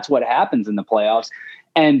defense, and that's what happens in the playoffs.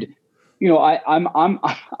 And I'm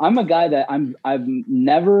a guy that I'm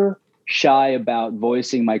never shy about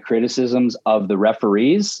voicing my criticisms of the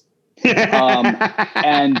referees.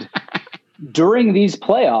 And during these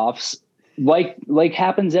playoffs, like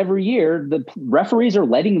happens every year, the referees are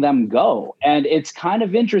letting them go. And it's kind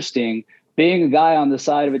of interesting being a guy on the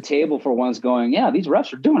side of a table for once going, yeah, these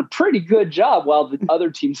refs are doing a pretty good job while the other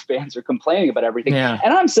team's fans are complaining about everything. Yeah.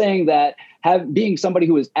 And I'm saying that being somebody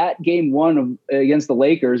who was at game one against the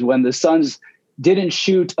Lakers when the Suns didn't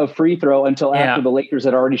shoot a free throw until after the Lakers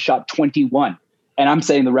had already shot 21. And I'm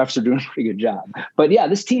saying the refs are doing a pretty good job. But yeah,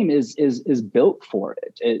 this team is built for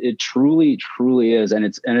it. It truly, truly is. And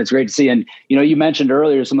it's great to see. And, you mentioned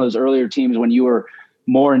earlier, some of those earlier teams when you were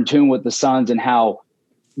more in tune with the Suns and how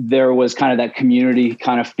there was kind of that community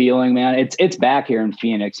kind of feeling, man. It's back here in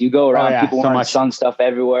Phoenix. You go around, people wearing Sun stuff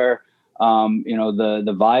everywhere.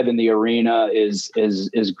 The vibe in the arena is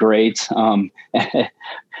great.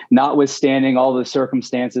 Notwithstanding all the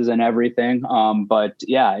circumstances and everything. But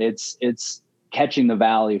yeah, it's catching the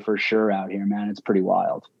valley for sure out here, man. It's pretty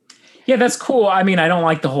wild. Yeah, that's cool. I mean, I don't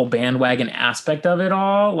like the whole bandwagon aspect of it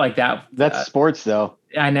all like that. That's sports though.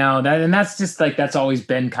 I know that. And that's just like, that's always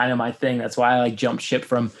been kind of my thing. That's why I like jumped ship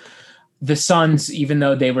from the Suns, even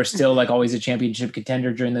though they were still like always a championship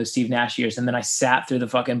contender during those Steve Nash years. And then I sat through the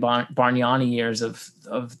fucking Bargnani years of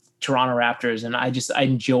Toronto Raptors. And I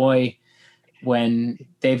enjoy when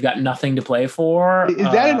they've got nothing to play for. Is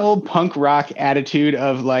that an old punk rock attitude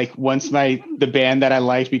of like, once the band that I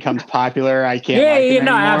liked becomes popular, I can't like them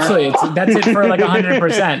anymore? Absolutely. That's it for like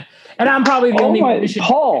 100%. And I'm probably the only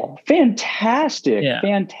Paul, fantastic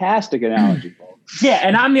analogy, Paul. Yeah,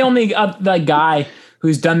 and I'm the only guy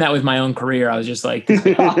who's done that with my own career. I was just like, but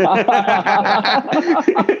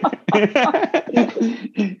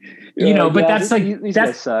that's like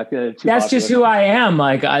that's just who I am.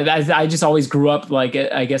 Like I just always grew up like,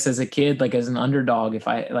 I guess as a kid, like as an underdog. If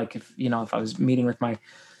I was meeting with my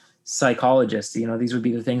psychologist, these would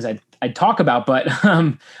be the things I'd talk about. But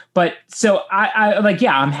so I like,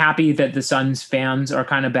 yeah, I'm happy that the Suns fans are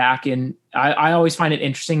kind of back. And I always find it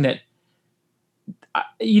interesting that,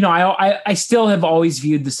 I still have always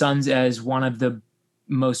viewed the Suns as one of the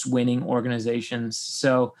most winning organizations.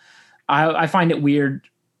 So I find it weird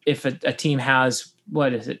if a team has,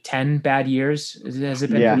 10 bad years? Has it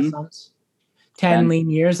been for the Suns? 10 lean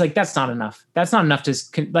years? Like, that's not enough. That's not enough to,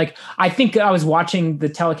 like, I think I was watching the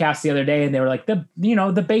telecast the other day and they were like, the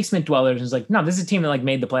basement dwellers. And it's like, no, this is a team that like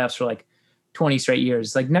made the playoffs for like 20 straight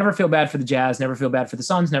years. Like, never feel bad for the Jazz, never feel bad for the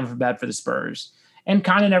Suns, never feel bad for the Spurs, and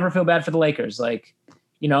kind of never feel bad for the Lakers. Like,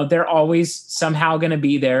 they're always somehow going to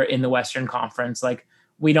be there in the Western Conference. Like,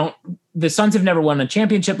 the Suns have never won a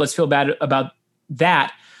championship. Let's feel bad about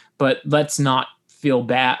that, but let's not feel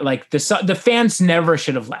bad. Like the fans never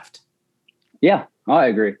should have left. Yeah, I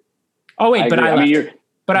agree. Oh wait, I left.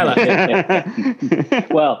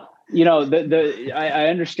 Well, I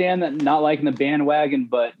understand that not liking the bandwagon,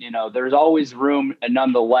 but there's always room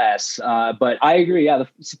nonetheless. But I agree. Yeah, the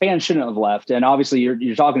fans shouldn't have left. And obviously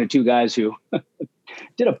you're talking to two guys who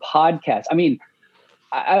did a podcast. I mean,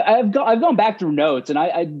 I've gone back through notes,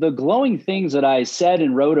 and the glowing things that I said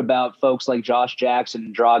and wrote about folks like Josh Jackson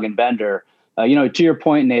and Dragan Bender. To your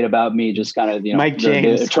point, Nate, about me just kind of Mike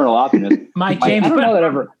James, the eternal optimist. Mike James. I don't know that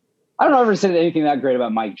ever. I don't ever say anything that great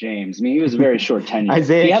about Mike James. I mean, he was a very short tenure.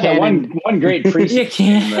 Isaiah he had Cannon. that one great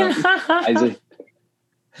preseason. Isaiah.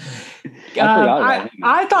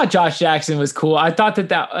 I thought Josh Jackson was cool. I thought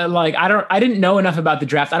that I didn't know enough about the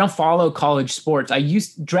draft. I don't follow college sports.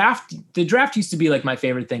 The draft used to be like my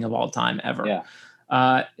favorite thing of all time ever. Yeah.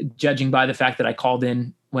 Judging by the fact that I called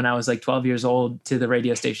in when I was like 12 years old to the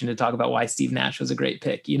radio station to talk about why Steve Nash was a great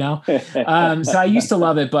pick, So I used to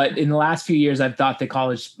love it. But in the last few years, I've thought in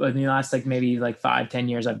the last maybe 5-10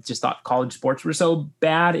 years, I've just thought college sports were so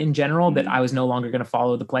bad in general that I was no longer going to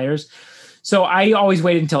follow the players. So I always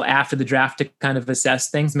waited until after the draft to kind of assess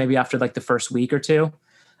things, maybe after the first week or two.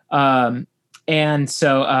 And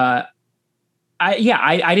so I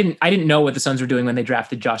didn't know what the Suns were doing when they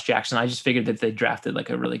drafted Josh Jackson. I just figured that they drafted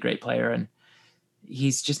a really great player, and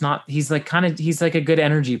he's just not. He's like a good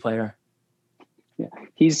energy player. Yeah,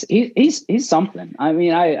 he's something. I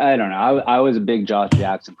mean, I don't know. I was a big Josh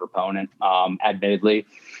Jackson proponent, admittedly.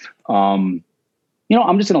 I'm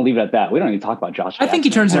just going to leave it at that. We don't even talk about Josh Jackson. I think he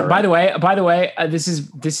turns it. By the way, this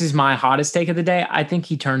is my hottest take of the day. I think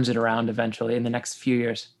he turns it around eventually in the next few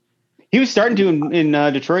years. He was starting to in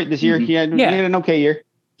Detroit this year. Mm-hmm. He had an okay year.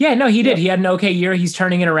 Yeah, no, he did. He had an okay year. He's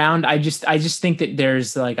turning it around. I just think that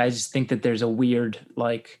there's a weird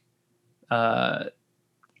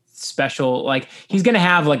special, he's going to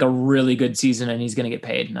have a really good season and he's going to get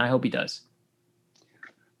paid. And I hope he does.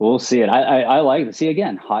 We'll see it. I like to see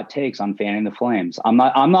again, hot takes on fanning the flames. I'm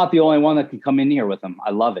not the only one that can come in here with them. I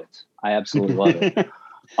love it. I absolutely love it.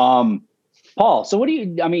 Paul, so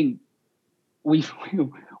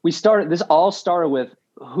this all started with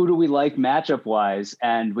who do we like matchup wise,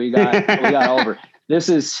 and we got over. This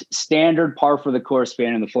is standard par for the course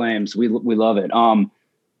fanning the flames. We love it. Do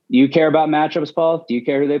you care about matchups, Paul? Do you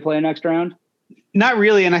care who they play next round? Not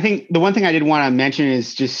really. And I think the one thing I did want to mention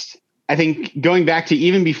is just, I think going back to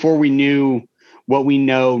even before we knew what we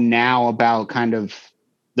know now about kind of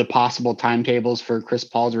the possible timetables for Chris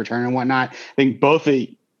Paul's return and whatnot, I think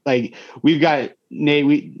we've got Nate,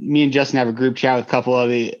 me and Justin have a group chat with a couple of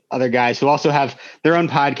the other guys who also have their own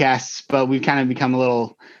podcasts, but we've kind of become a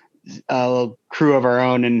little crew of our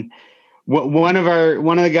own. And one of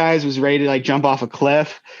the guys was ready to jump off a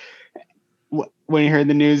cliff when he heard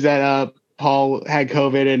the news that Paul had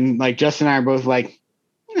COVID, and Justin and I are both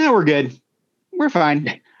we're good. We're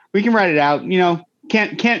fine. We can ride it out.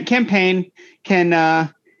 Campaign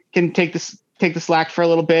can take the slack for a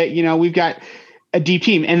little bit. We've got a deep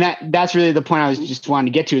team, and that's really the point I was just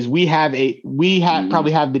wanting to get to is we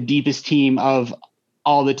probably have the deepest team of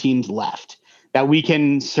all the teams left, that we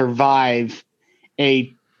can survive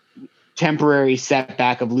a temporary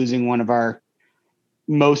setback of losing one of our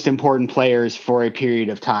most important players for a period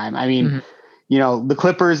of time. I mean, the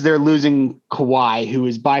Clippers, they're losing Kawhi, who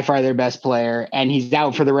is by far their best player, and he's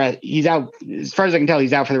out for the rest. He's out, as far as I can tell,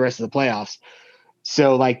 he's out for the rest of the playoffs.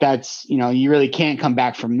 So that's, you really can't come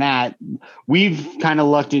back from that. We've kind of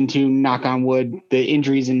lucked into, knock on wood, the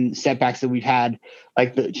injuries and setbacks that we've had.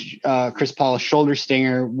 The Chris Paul shoulder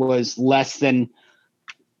stinger was less severe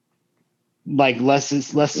than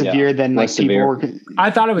people severe. were.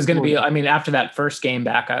 I thought it was going to be, after that first game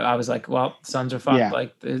back, I was like, well, Suns are fucked. Yeah.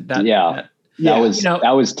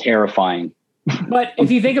 That was terrifying. But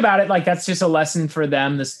if you think about it, that's just a lesson for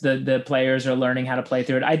them. The players are learning how to play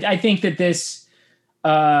through it. I think that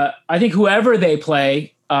I think whoever they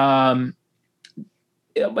play, it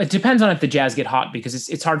depends on if the Jazz get hot, because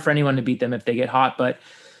it's hard for anyone to beat them if they get hot. But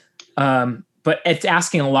it's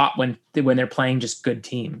asking a lot when they're playing just good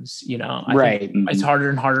teams. I think it's harder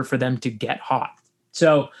and harder for them to get hot.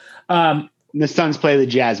 So the Suns play the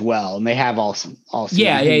Jazz well, and they have all season.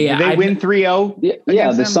 Yeah. Did they win 3-0?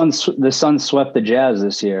 Yeah. The Suns swept the Jazz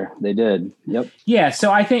this year. They did. Yep. Yeah.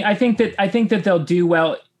 So I think that they'll do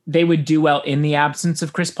well. They would do well in the absence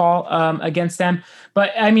of Chris Paul against them. But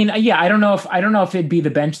I don't know if it'd be the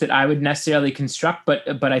bench that I would necessarily construct,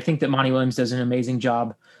 but I think that Monty Williams does an amazing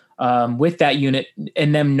job with that unit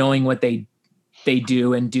and them knowing what they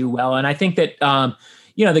do and do well. And I think that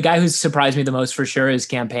the guy who's surprised me the most for sure is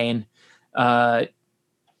Campaign.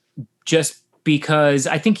 Just because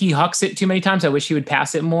I think he hucks it too many times. I wish he would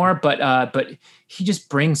pass it more, but he just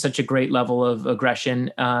brings such a great level of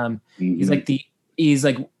aggression. He's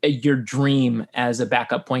like your dream as a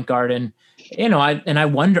backup point guard. And,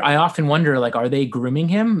 I often wonder, are they grooming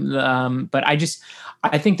him? But I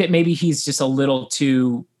think that maybe he's just a little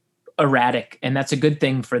too erratic, and that's a good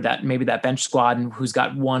thing for maybe that bench squad, and who's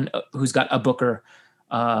got a Booker,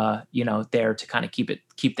 there to kind of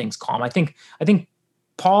keep things calm. I think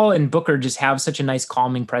Paul and Booker just have such a nice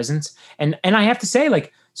calming presence. And I have to say,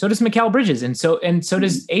 so does Mikal Bridges. And so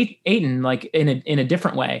does Ayton, in a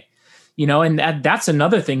different way. and that's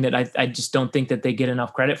another thing that I just don't think that they get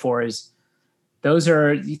enough credit for is those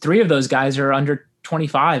are 3 of those guys are under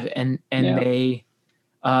 25 and they,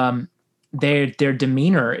 their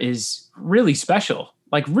demeanor is really special,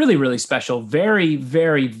 like really, really special, very,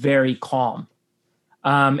 very, very calm.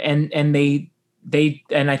 And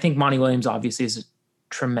I think Monty Williams obviously is a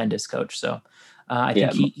tremendous coach. So I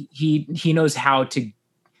think he knows how to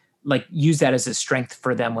like use that as a strength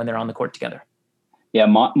for them when they're on the court together. Yeah,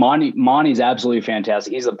 Monty's absolutely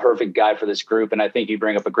fantastic. He's the perfect guy for this group. And I think you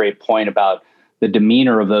bring up a great point about the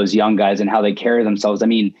demeanor of those young guys and how they carry themselves. I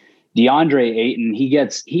mean, DeAndre Ayton, he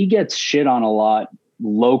gets shit on a lot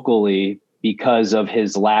locally because of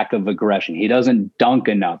his lack of aggression. He doesn't dunk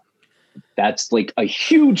enough. That's like a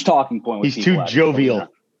huge talking point. He's too jovial.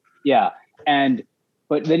 Yeah.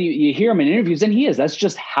 But then you hear him in interviews and that's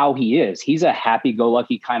just how he is. He's a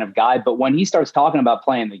happy-go-lucky kind of guy. But when he starts talking about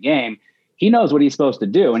playing the game, he knows what he's supposed to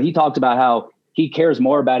do. And he talked about how he cares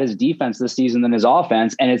more about his defense this season than his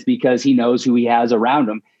offense. And it's because he knows who he has around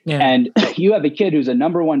him. Yeah. And you have a kid who's a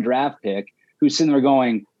number 1 draft pick who's sitting there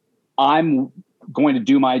going, I'm going to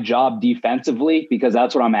do my job defensively because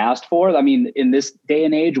that's what I'm asked for. I mean, in this day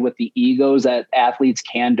and age with the egos that athletes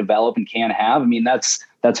can develop and can have, I mean, that's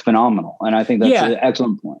phenomenal. And I think that's an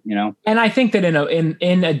excellent point, And I think that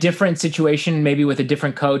in a different situation, maybe with a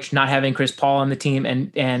different coach, not having Chris Paul on the team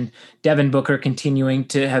and Devin Booker continuing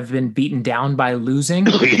to have been beaten down by losing.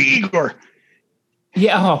 Igor.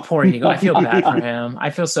 Yeah. Oh, poor Igor. I feel bad for him. I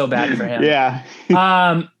feel so bad for him. Yeah.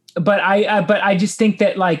 But I just think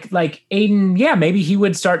that like Ayton, maybe he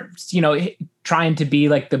would start, trying to be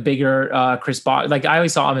like the bigger Chris Bosh. Like I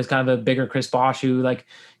always saw him as kind of a bigger Chris Bosh who like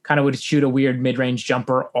kind of would shoot a weird mid-range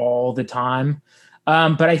jumper all the time.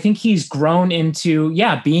 But I think he's grown into,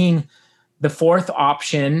 being the 4th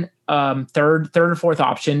option, third or 4th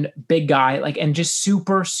option, big guy, like, and just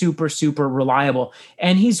super, super, super reliable.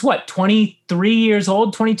 And he's 23 years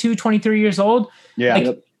old, 22, 23 years old. Yeah.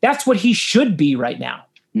 Like, that's what he should be right now.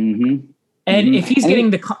 Mm-hmm. And if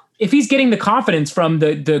he's getting the confidence from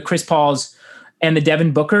the Chris Pauls and the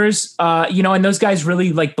Devin Bookers, and those guys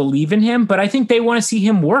really like believe in him, but I think they want to see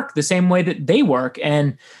him work the same way that they work.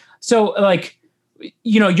 And so like,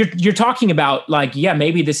 you're talking about like,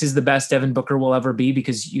 maybe this is the best Devin Booker will ever be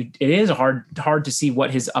because it is hard to see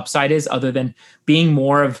what his upside is other than being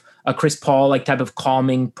more of a Chris Paul, like type of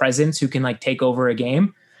calming presence who can like take over a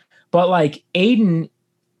game. But like Ayton,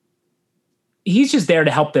 he's just there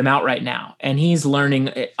to help them out right now. And he's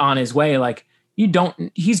learning on his way. Like he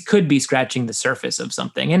could be scratching the surface of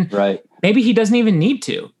something and maybe he doesn't even need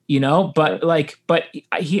to, but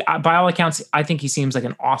he, by all accounts, I think he seems like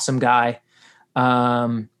an awesome guy.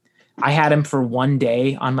 I had him for 1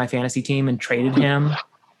 day on my fantasy team and traded him,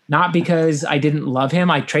 not because I didn't love him.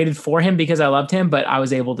 I traded for him because I loved him, but I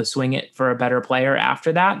was able to swing it for a better player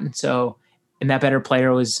after that. And that better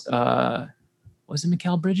player was it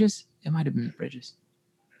Mikal Bridges? It might've been Bridges.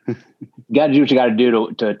 You got to do what you got to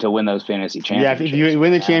do to win those fantasy championships. Yeah, if you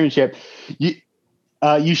win the championship,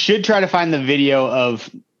 you should try to find the video of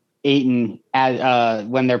Ayton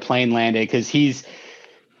when their plane landed because he's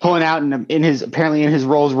pulling out in his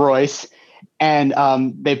Rolls Royce, and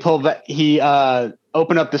he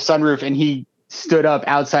opened up the sunroof and he stood up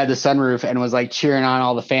outside the sunroof and was like cheering on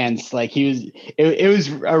all the fans. Like it was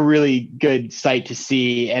a really good sight to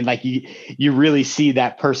see. And like, you really see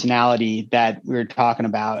that personality that we were talking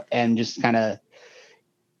about and just kind of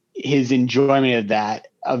his enjoyment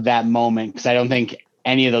of that moment. Cause I don't think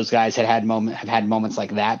any of those guys have had moments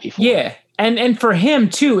like that before. Yeah. And for him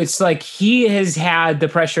too, it's like, he has had the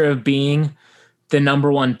pressure of being the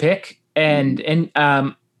number 1 pick and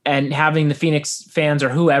having the Phoenix fans or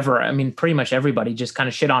whoever, I mean, pretty much everybody just kind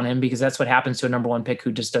of shit on him because that's what happens to a number 1 pick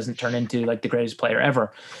who just doesn't turn into like the greatest player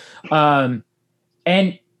ever. And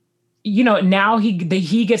now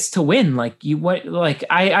he gets to win.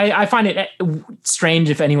 I find it strange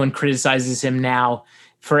if anyone criticizes him now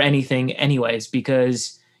for anything anyways,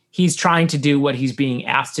 because he's trying to do what he's being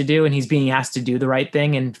asked to do and he's being asked to do the right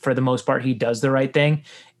thing. And for the most part, he does the right thing.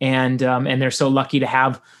 And they're so lucky to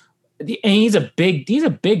have, and he's a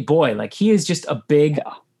big boy. Like he is just a big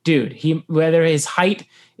dude. Whether his height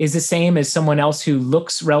is the same as someone else who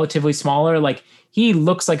looks relatively smaller, like he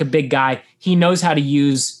looks like a big guy. He knows how to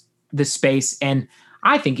use the space. And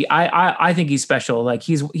I think I think he's special. Like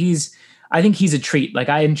I think he's a treat. Like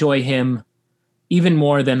I enjoy him even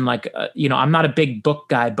more than I'm not a big book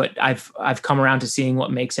guy, but I've come around to seeing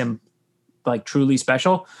what makes him like truly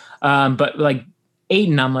special. But like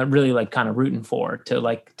Ayton, I'm really like kind of rooting for to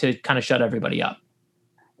kind of shut everybody up.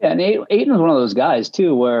 Yeah, and Ayton was one of those guys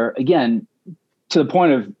too, where again, to the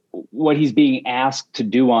point of what he's being asked to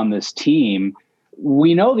do on this team,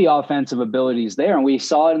 we know the offensive ability is there, and we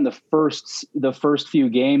saw it in the first few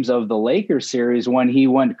games of the Lakers series when he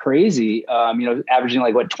went crazy, averaging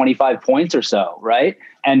 25 points or so, right?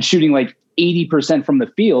 And shooting 80% from the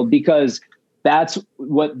field, because that's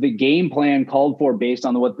what the game plan called for based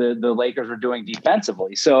on what the Lakers were doing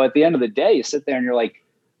defensively. So at the end of the day, you sit there and you're like,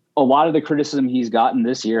 a lot of the criticism he's gotten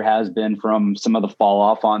this year has been from some of the fall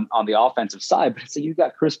off on the offensive side. But so you've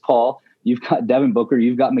got Chris Paul, you've got Devin Booker,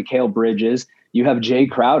 you've got Mikal Bridges, you have Jay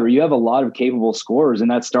Crowder, you have a lot of capable scorers in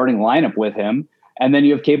that starting lineup with him. And then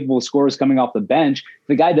you have capable scorers coming off the bench.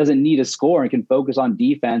 The guy doesn't need a score and can focus on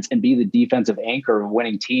defense and be the defensive anchor of a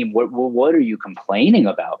winning team. What are you complaining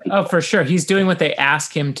about? Oh, for sure. He's doing what they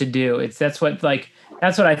ask him to do. That's what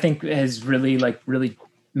I think has really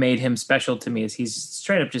made him special to me, is he's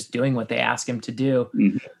straight up just doing what they ask him to do,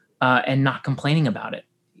 and not complaining about it.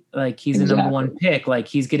 He's the number one pick.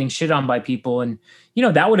 He's getting shit on by people. And,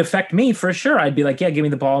 that would affect me for sure. I'd be like, yeah, give me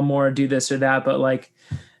the ball more, do this or that. But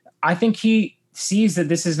I think he sees that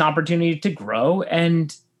this is an opportunity to grow,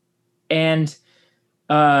 and you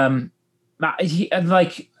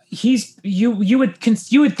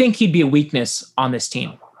would think he'd be a weakness on this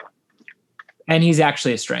team, and he's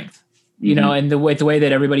actually a strength, and the way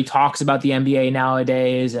that everybody talks about the NBA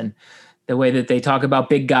nowadays, and the way that they talk about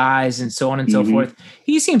big guys and so on and so forth,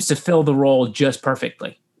 he seems to fill the role just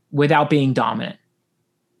perfectly without being dominant.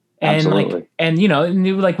 And absolutely.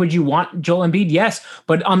 Would you want Joel Embiid? Yes.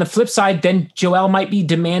 But on the flip side, then Joel might be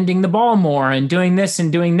demanding the ball more and doing this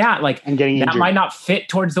and doing that. And getting that injured. Might not fit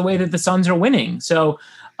towards the way that the Suns are winning. So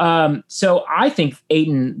I think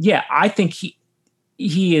Ayton, I think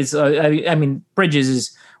he is, Bridges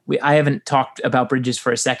is, I haven't talked about Bridges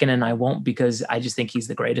for a second, and I won't, because I just think he's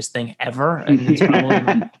the greatest thing ever. And it's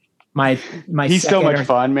probably my he's so much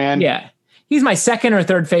fun, man. Yeah. He's my second or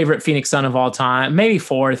third favorite Phoenix Sun of all time, maybe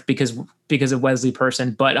fourth because of Wesley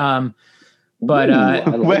Person. But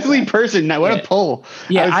Wesley Person, what a pull!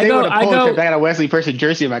 Yeah, I got a Wesley Person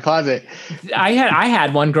jersey in my closet. I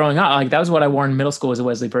had one growing up. That was what I wore in middle school, was a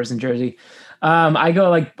Wesley Person jersey.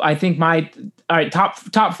 I think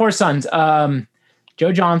top four Suns: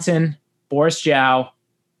 Joe Johnson, Boris Jow,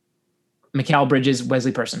 Mikal Bridges,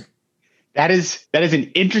 Wesley Person. That is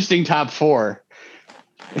an interesting top four.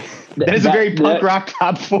 That is a very punk rock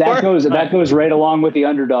top four. That goes right along with the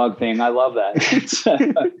underdog thing. I love that.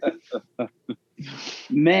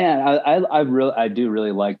 Man, I do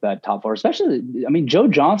really like that top four, especially. Joe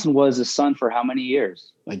Johnson was a Sun for how many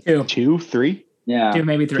years? Two, three. Yeah, 2,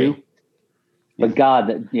 maybe 3. But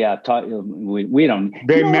God, we don't.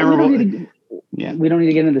 Very memorable. We don't need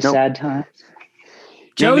to get into sad times.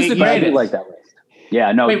 Joe's the greatest. I do like that list.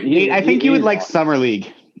 Yeah, no. I think you would like Summer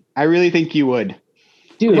League. I really think you would.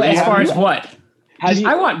 Dude, as far as what?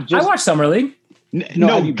 I watch Summer League.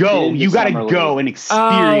 No, go. You got to go and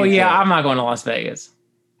experience. Oh yeah, I'm not going to Las Vegas.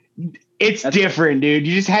 It's different, dude.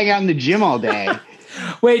 You just hang out in the gym all day.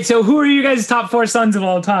 Wait, so who are you guys' top 4 Suns of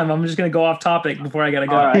all time? I'm just going to go off topic before I got to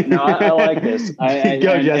go. All right, no, I like this.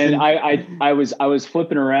 Justin. I was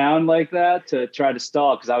flipping around like that to try to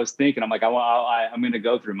stall, because I was thinking, I'm going to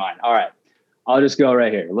go through mine. All right, I'll just go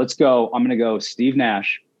right here. Let's go. I'm going to go Steve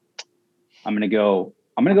Nash. I'm going to go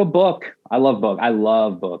Book. I love Book.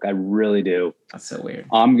 I really do. That's so weird.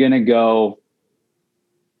 I'm going to go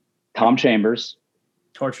Tom Chambers.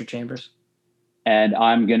 Torture Chambers. And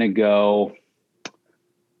I'm going to go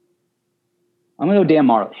Dan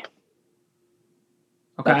Marley.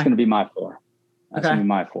 Okay. That's going to be my 4. That's okay. going to be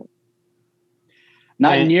my 4.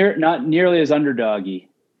 Not nearly as underdoggy,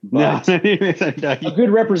 but a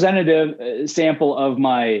good representative sample of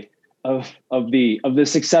my of the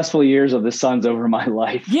successful years of the Suns over my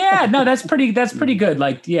life. Yeah, no, that's pretty good.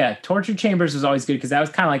 Torture Chambers was always good, because that was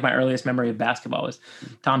kind of my earliest memory of basketball was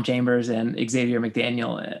Tom Chambers and Xavier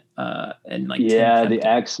McDaniel and the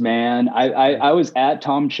X-Man. I was at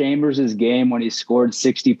Tom Chambers' game when he scored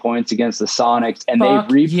 60 points against the Sonics, and they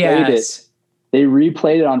replayed it. They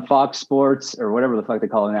replayed it on Fox Sports, or whatever the fuck they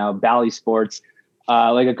call it now, Bally Sports,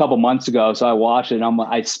 a couple months ago. So I watched it, and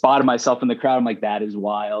I spotted myself in the crowd. I'm like, that is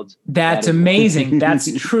wild. That's amazing. That's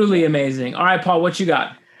truly amazing. All right, Paul, what you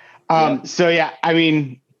got? So yeah, I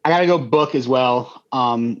got to go Book as well.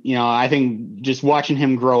 I think just watching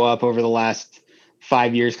him grow up over the last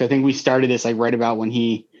 5 years, because I think we started this right about when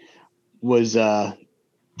he was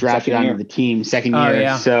drafted onto the team second year.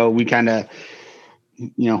 Yeah. So we kind of,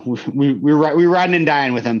 we're riding and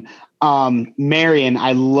dying with him. Marion,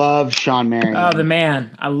 I love Sean Marion. Oh, the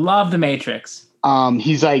man. I love the Matrix.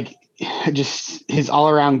 He's just his all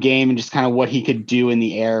around game and just kind of what he could do in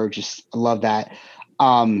the air. I love that.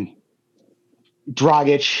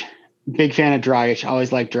 Dragic, big fan of Dragic.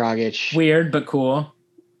 Always liked Dragic. Weird but cool.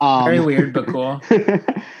 Very weird but cool.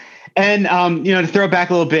 And to throw it back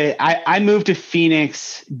a little bit, I moved to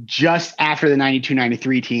Phoenix just after the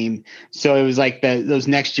 92-93 team, so it was like those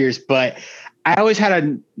next years. But I always had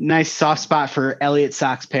a nice soft spot for Elliott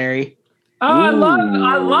Sox Perry. Oh,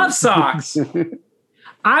 I love Sox.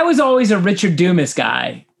 I was always a Richard Dumas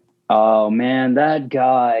guy. Oh man, that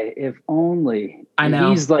guy! If only. I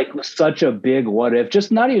know. He's like such a big what if,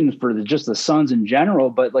 just not even for just the Suns in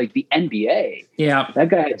general, but like the NBA. Yeah. That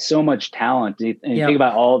guy had so much talent. And you think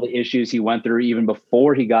about all the issues he went through even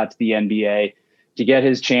before he got to the NBA to get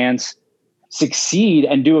his chance, succeed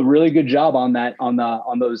and do a really good job on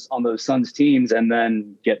those Suns teams and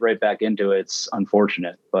then get right back into it. It's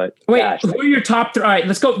unfortunate, but wait, who are your top three? All right,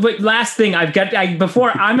 let's go. Wait, last thing I'm going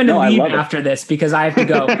to leave after this because I have to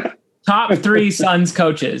go. Top three Suns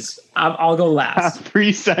coaches. I'll go last. Top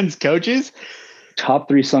three Suns coaches? Top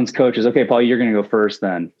three Suns coaches. Okay, Paul, you're going to go first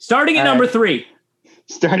then. Starting at number 3.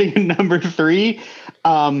 Starting at number 3,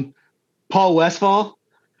 Paul Westphal.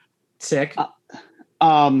 Sick.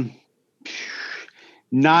 Not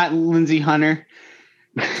Lindsey Hunter.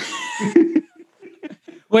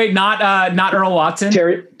 Wait, not Earl Watson.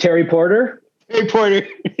 Terry Porter. Terry Porter.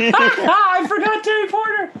 I forgot Terry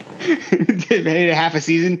Porter. Made it half a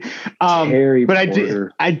season. Terry but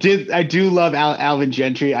Porter. I do love Alvin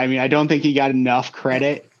Gentry. I mean, I don't think he got enough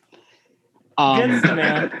credit.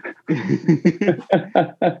 Man.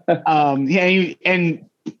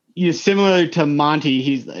 Similar to Monty,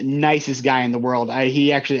 he's the nicest guy in the world. I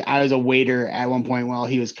was a waiter at one point while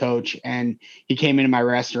he was coach, and he came into my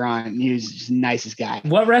restaurant, and he was just the nicest guy.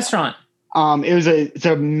 What restaurant? It's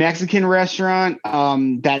a Mexican restaurant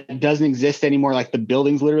that doesn't exist anymore. Like the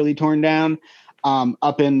building's literally torn down.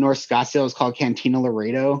 Up in North Scottsdale, it's called Cantina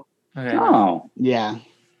Laredo. Okay. Oh, yeah.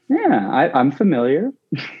 I'm familiar.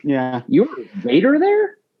 Yeah, you were a waiter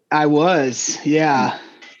there. I was. Yeah.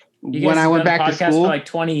 When I went back to school for like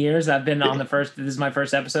 20 years, I've been on this is my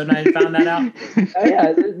first episode, and I found that out.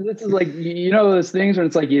 Yeah, this is like those things when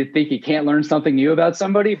it's like you think you can't learn something new about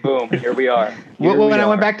somebody. Boom, here we are. When I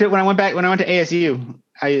went to ASU,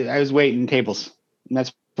 I was waiting tables, and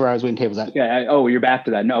that's where I was waiting tables at. Yeah. You're back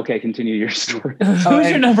to that. No, okay, continue your story.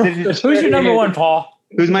 Who's your number one, Paul?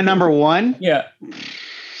 Who's my number one? Yeah, and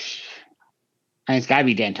it's gotta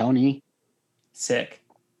be D'Antoni. Sick.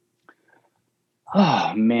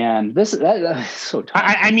 Oh man, that's so tough.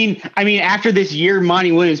 I mean, after this year,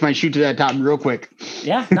 Monty Williams might shoot to that top real quick.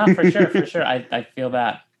 Yeah, no, for sure. I feel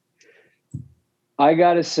that. I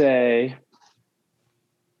gotta say,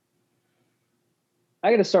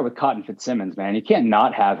 I gotta start with Cotton Fitzsimmons, man. You can't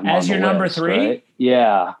not have him as on your the number list, 3. Right?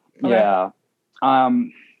 Yeah, okay. Yeah.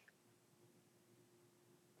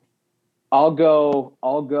 I'll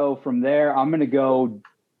go from there.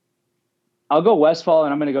 I'll go Westphal,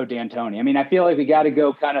 and I'm going to go D'Antoni. I mean, I feel like we got to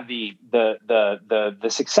go kind of the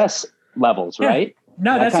success levels, right?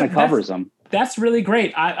 No, that kind of covers them. That's really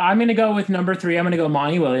great. I'm going to go with number 3. I'm going to go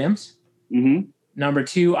Monty Williams. Mm-hmm. Number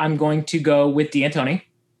 2, I'm going to go with D'Antoni.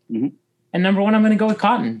 Mm-hmm. And number 1, I'm going to go with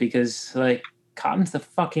Cotton because like Cotton's the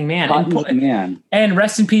fucking man. Cotton's the man. And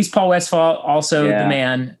rest in peace, Paul Westphal, also the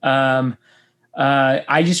man.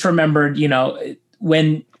 I just remembered,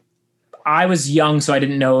 when I was young, so I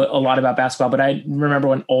didn't know a lot about basketball, but I remember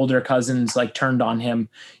when older cousins like turned on him,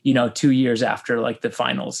 2 years after like the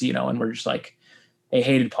finals, and we're just like, they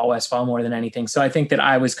hated Paul Westphal more than anything. So I think that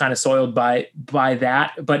I was kind of soiled by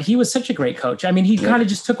that, but he was such a great coach. I mean, he kind of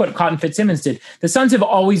just took what Cotton Fitzsimmons did. The Suns have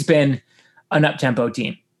always been an up-tempo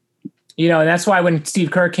team, and that's why when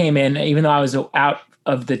Steve Kerr came in, even though I was out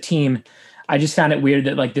of the team, I just found it weird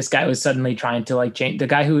that like this guy was suddenly trying to like change the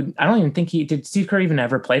guy who I don't even think did Steve Kerr even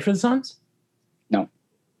ever play for the Suns? No.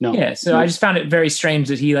 Yeah. So I just found it very strange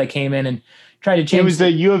that he like came in and tried to change. It was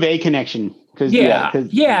the U of A connection. No,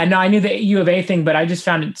 I knew the U of A thing, but I just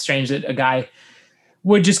found it strange that a guy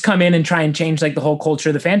would just come in and try and change like the whole culture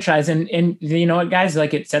of the franchise. And you know what, guys,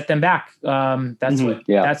 like it set them back.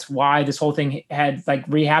 That's why this whole thing had like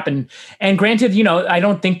re-happened. And granted, I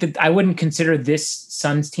don't think that I wouldn't consider this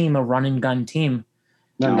Suns team a run and gun team.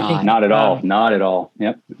 No, not at all. Not at all.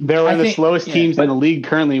 Yep. They're one of the slowest teams in the league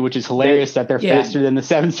currently, which is hilarious that they're faster than the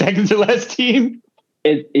 7 seconds or less team.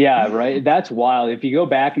 Right. That's wild. If you go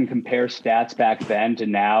back and compare stats back then to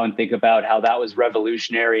now and think about how that was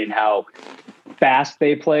revolutionary and how fast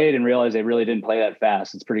they played and realize they really didn't play that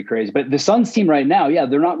fast, it's pretty crazy. But the Suns team right now,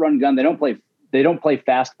 they're not run gun. They don't play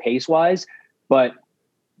fast pace wise, but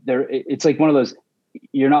it's like one of those,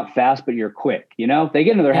 you're not fast, but you're quick. They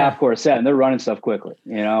get into their half court set and they're running stuff quickly.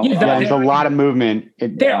 There's a lot of movement.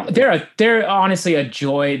 They're honestly a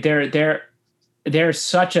joy. They're they're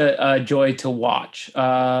such a joy to watch.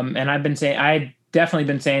 And I've definitely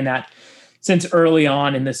been saying that since early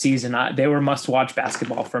on in the season. They were must-watch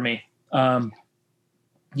basketball for me. Kind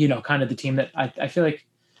of the team that I feel like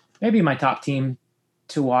maybe my top team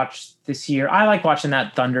to watch this year. I like watching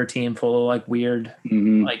that Thunder team full of like weird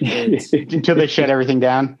like kids until they shut everything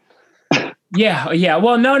down. Yeah.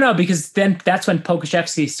 Well, no, because then that's when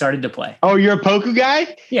Pokuševski started to play. Oh, you're a Poku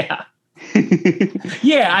guy? Yeah.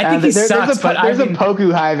 Yeah, I think he sucks. There's a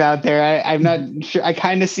Poku hive out there. I'm not sure. I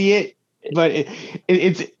kind of see it, but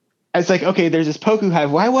it's like, okay, there's this Poku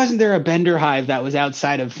hive. Why wasn't there a Bender hive that was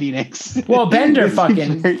outside of Phoenix? Well, Bender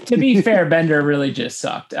to be fair, Bender really just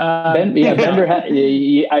sucked. Bender.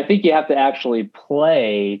 I think you have to actually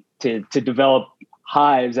play to develop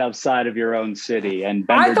hives outside of your own city. And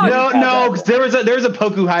Bender because there was a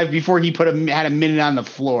Poku hive before he had a minute on the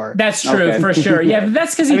floor. That's true for sure. Yeah, but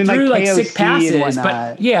that's because he threw like sick passes.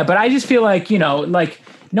 But I just feel like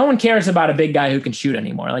no one cares about a big guy who can shoot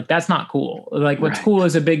anymore. Like that's not cool. Like what's cool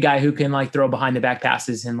is a big guy who can like throw behind the back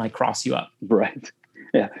passes and like cross you up. Right.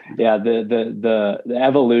 Yeah. The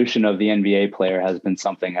evolution of the NBA player has been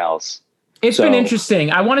something else. It's been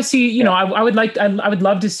interesting. I want to see. I would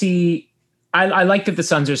love to see. I like that the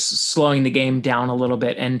Suns are slowing the game down a little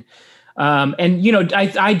bit. And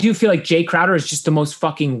I do feel like Jay Crowder is just the most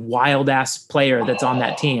fucking wild ass player that's on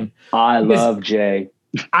that team. I love Jay.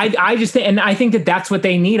 I just think, and I think that that's what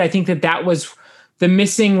they need. I think that was the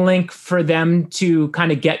missing link for them to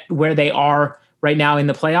kind of get where they are right now in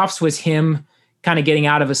the playoffs was him kind of getting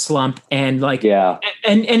out of a slump and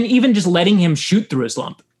and even just letting him shoot through a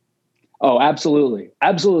slump. Oh, absolutely.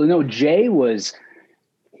 Absolutely. No, Jay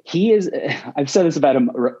I've said this about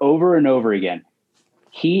him over and over again.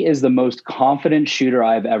 He is the most confident shooter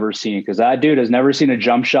I've ever seen because that dude has never seen a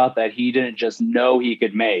jump shot that he didn't just know he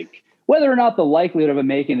could make. Whether or not the likelihood of him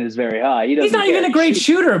making it is very high. He's not even a great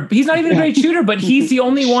shooter. He's not even a great shooter, but he's the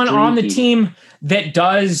only one on the team that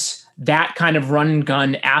does that kind of run and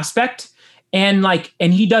gun aspect. And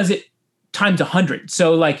he does it times 100.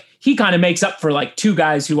 So like he kind of makes up for like two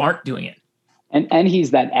guys who aren't doing it. And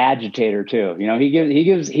he's that agitator too. He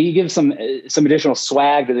gives some additional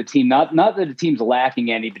swag to the team. Not that the team's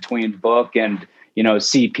lacking any between Book and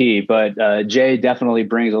CP, but Jay definitely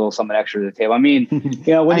brings a little something extra to the table. I mean,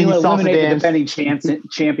 when you eliminate the defending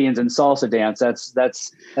champions in salsa dance,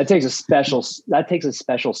 that takes a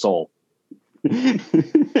special soul.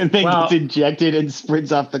 And then gets ejected and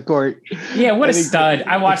sprints off the court. Yeah, what a stud!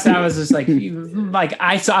 I watched that. I was just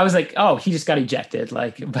I was like, oh, he just got ejected.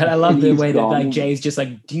 But I love the way that Jay's just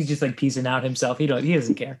he's just piecing out himself. He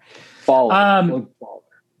doesn't care. Baller.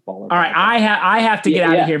 All right, I have to get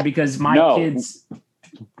out of here because my kids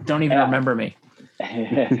don't even remember me.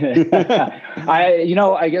 I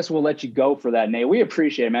guess we'll let you go for that, Nate. We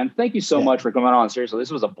appreciate it, man. Thank you so much for coming on. Seriously,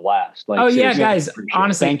 this was a blast. Guys,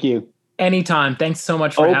 honestly, thank you. Anytime. Thanks so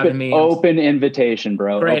much for having me. Open invitation,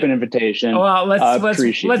 bro. Great. Open invitation. Well, let's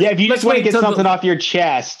appreciate it. Yeah, if you just want to get something off your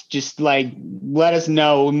chest, just let us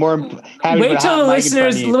know. Wait till the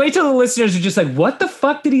listeners are just like, what the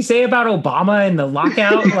fuck did he say about Obama and the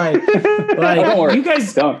lockout? You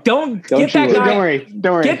guys don't get that guy.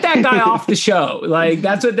 Don't worry. Get that guy off the show.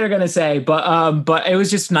 That's what they're gonna say. But it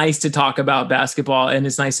was just nice to talk about basketball, and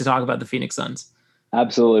it's nice to talk about the Phoenix Suns.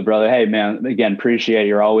 Absolutely, brother. Hey, man, again, appreciate it.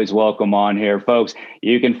 You're always welcome on here. Folks,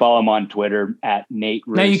 you can follow him on Twitter at Nate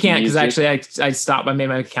Ruess. No, you can't, because actually I stopped. I made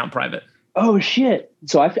my account private. Oh, shit.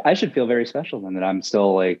 So I should feel very special then that I'm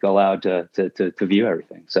still allowed to view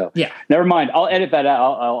everything. So yeah, never mind. I'll edit that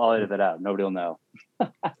out. I'll edit that out. Nobody will know. All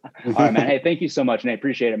right, man. Hey, thank you so much, Nate.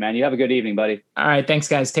 Appreciate it, man. You have a good evening, buddy. All right. Thanks,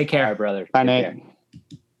 guys. Take care. All right, brother. Bye, Nate.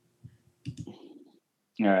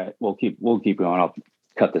 All right. We'll keep going. I'll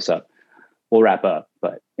cut this up. We'll wrap up,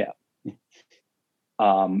 but yeah.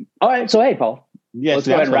 All right. So, hey, Paul, let's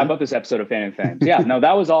go ahead and wrap up this episode of Fan and Fames. Yeah, no,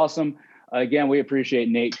 that was awesome. Again, we appreciate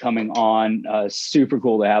Nate coming on. Super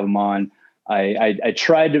cool to have him on. I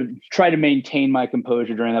tried to maintain my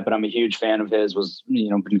composure during that, but I'm a huge fan of his.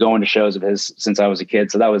 Been going to shows of his since I was a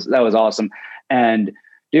kid, so that was awesome. And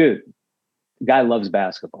dude, guy loves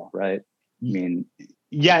basketball, right? I mean,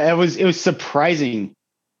 yeah, it was surprising,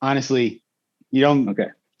 honestly. Okay.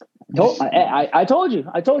 I told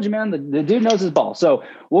you, man, the dude knows his ball. So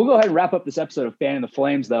we'll go ahead and wrap up this episode of Fan in the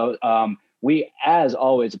Flames, though. We, as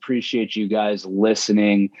always, appreciate you guys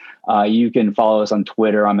listening. You can follow us on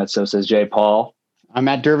Twitter. I'm at So Says J. Paul. I'm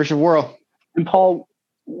at Dervish of Whirl. And Paul,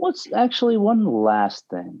 what's actually one last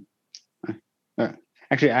thing?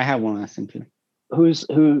 Actually, I have one last thing too. Who's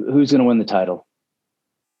going to win the title?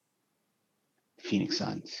 Phoenix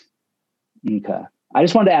Suns. Okay. I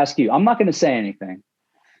just wanted to ask you. I'm not going to say anything.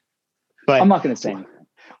 But I'm not going to say anything.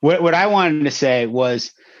 What I wanted to say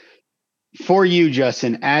was, for you,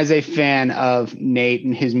 Justin, as a fan of Nate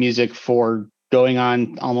and his music for going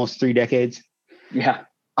on almost 3 decades. Yeah.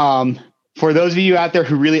 For those of you out there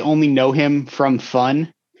who really only know him from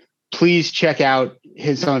fun, please check out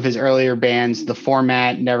some of his earlier bands, The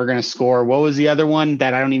Format, Never Gonna Score. What was the other one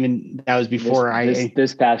that that was before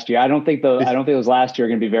this past year? I don't think it was last year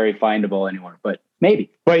going to be very findable anymore, but maybe.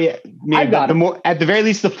 But yeah, at the very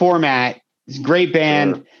least, The Format is a great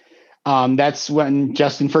band. Sure. That's when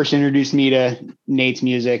Justin first introduced me to Nate's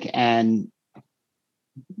music, and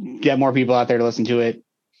get more people out there to listen to it.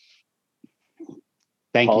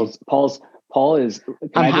 Thank you. Paul is.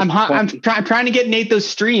 I'm trying to get Nate those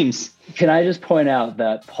streams. Can I just point out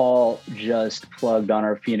that Paul just plugged on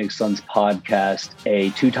our Phoenix Suns podcast a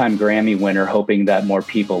 2-time Grammy winner, hoping that more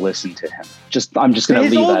people listen to him. I'm just going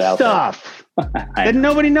to leave that out stuff that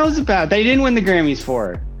nobody knows about. They didn't win the Grammys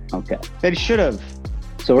for. Okay. They should have.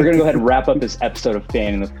 So we're going to go ahead and wrap up this episode of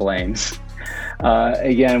Fanning the Flames.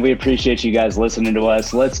 Again, we appreciate you guys listening to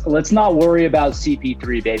us. Let's not worry about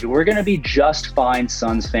CP3, baby. We're going to be just fine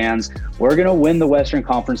Suns fans. We're going to win the Western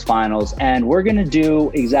Conference Finals, and we're going to do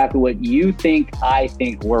exactly what you think I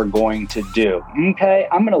think we're going to do. Okay?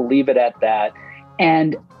 I'm going to leave it at that.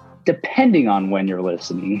 And depending on when you're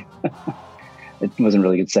listening, it wasn't a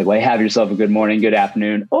really good segue. Have yourself a good morning, good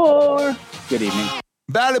afternoon, or good evening.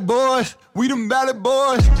 Valley boys, we them Valley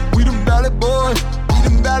boys, we them Valley boys.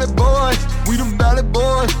 Valley boy, we them Valley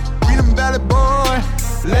boys, we them Valley boy.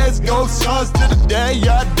 Let's go, Suns, to the day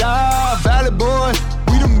I die.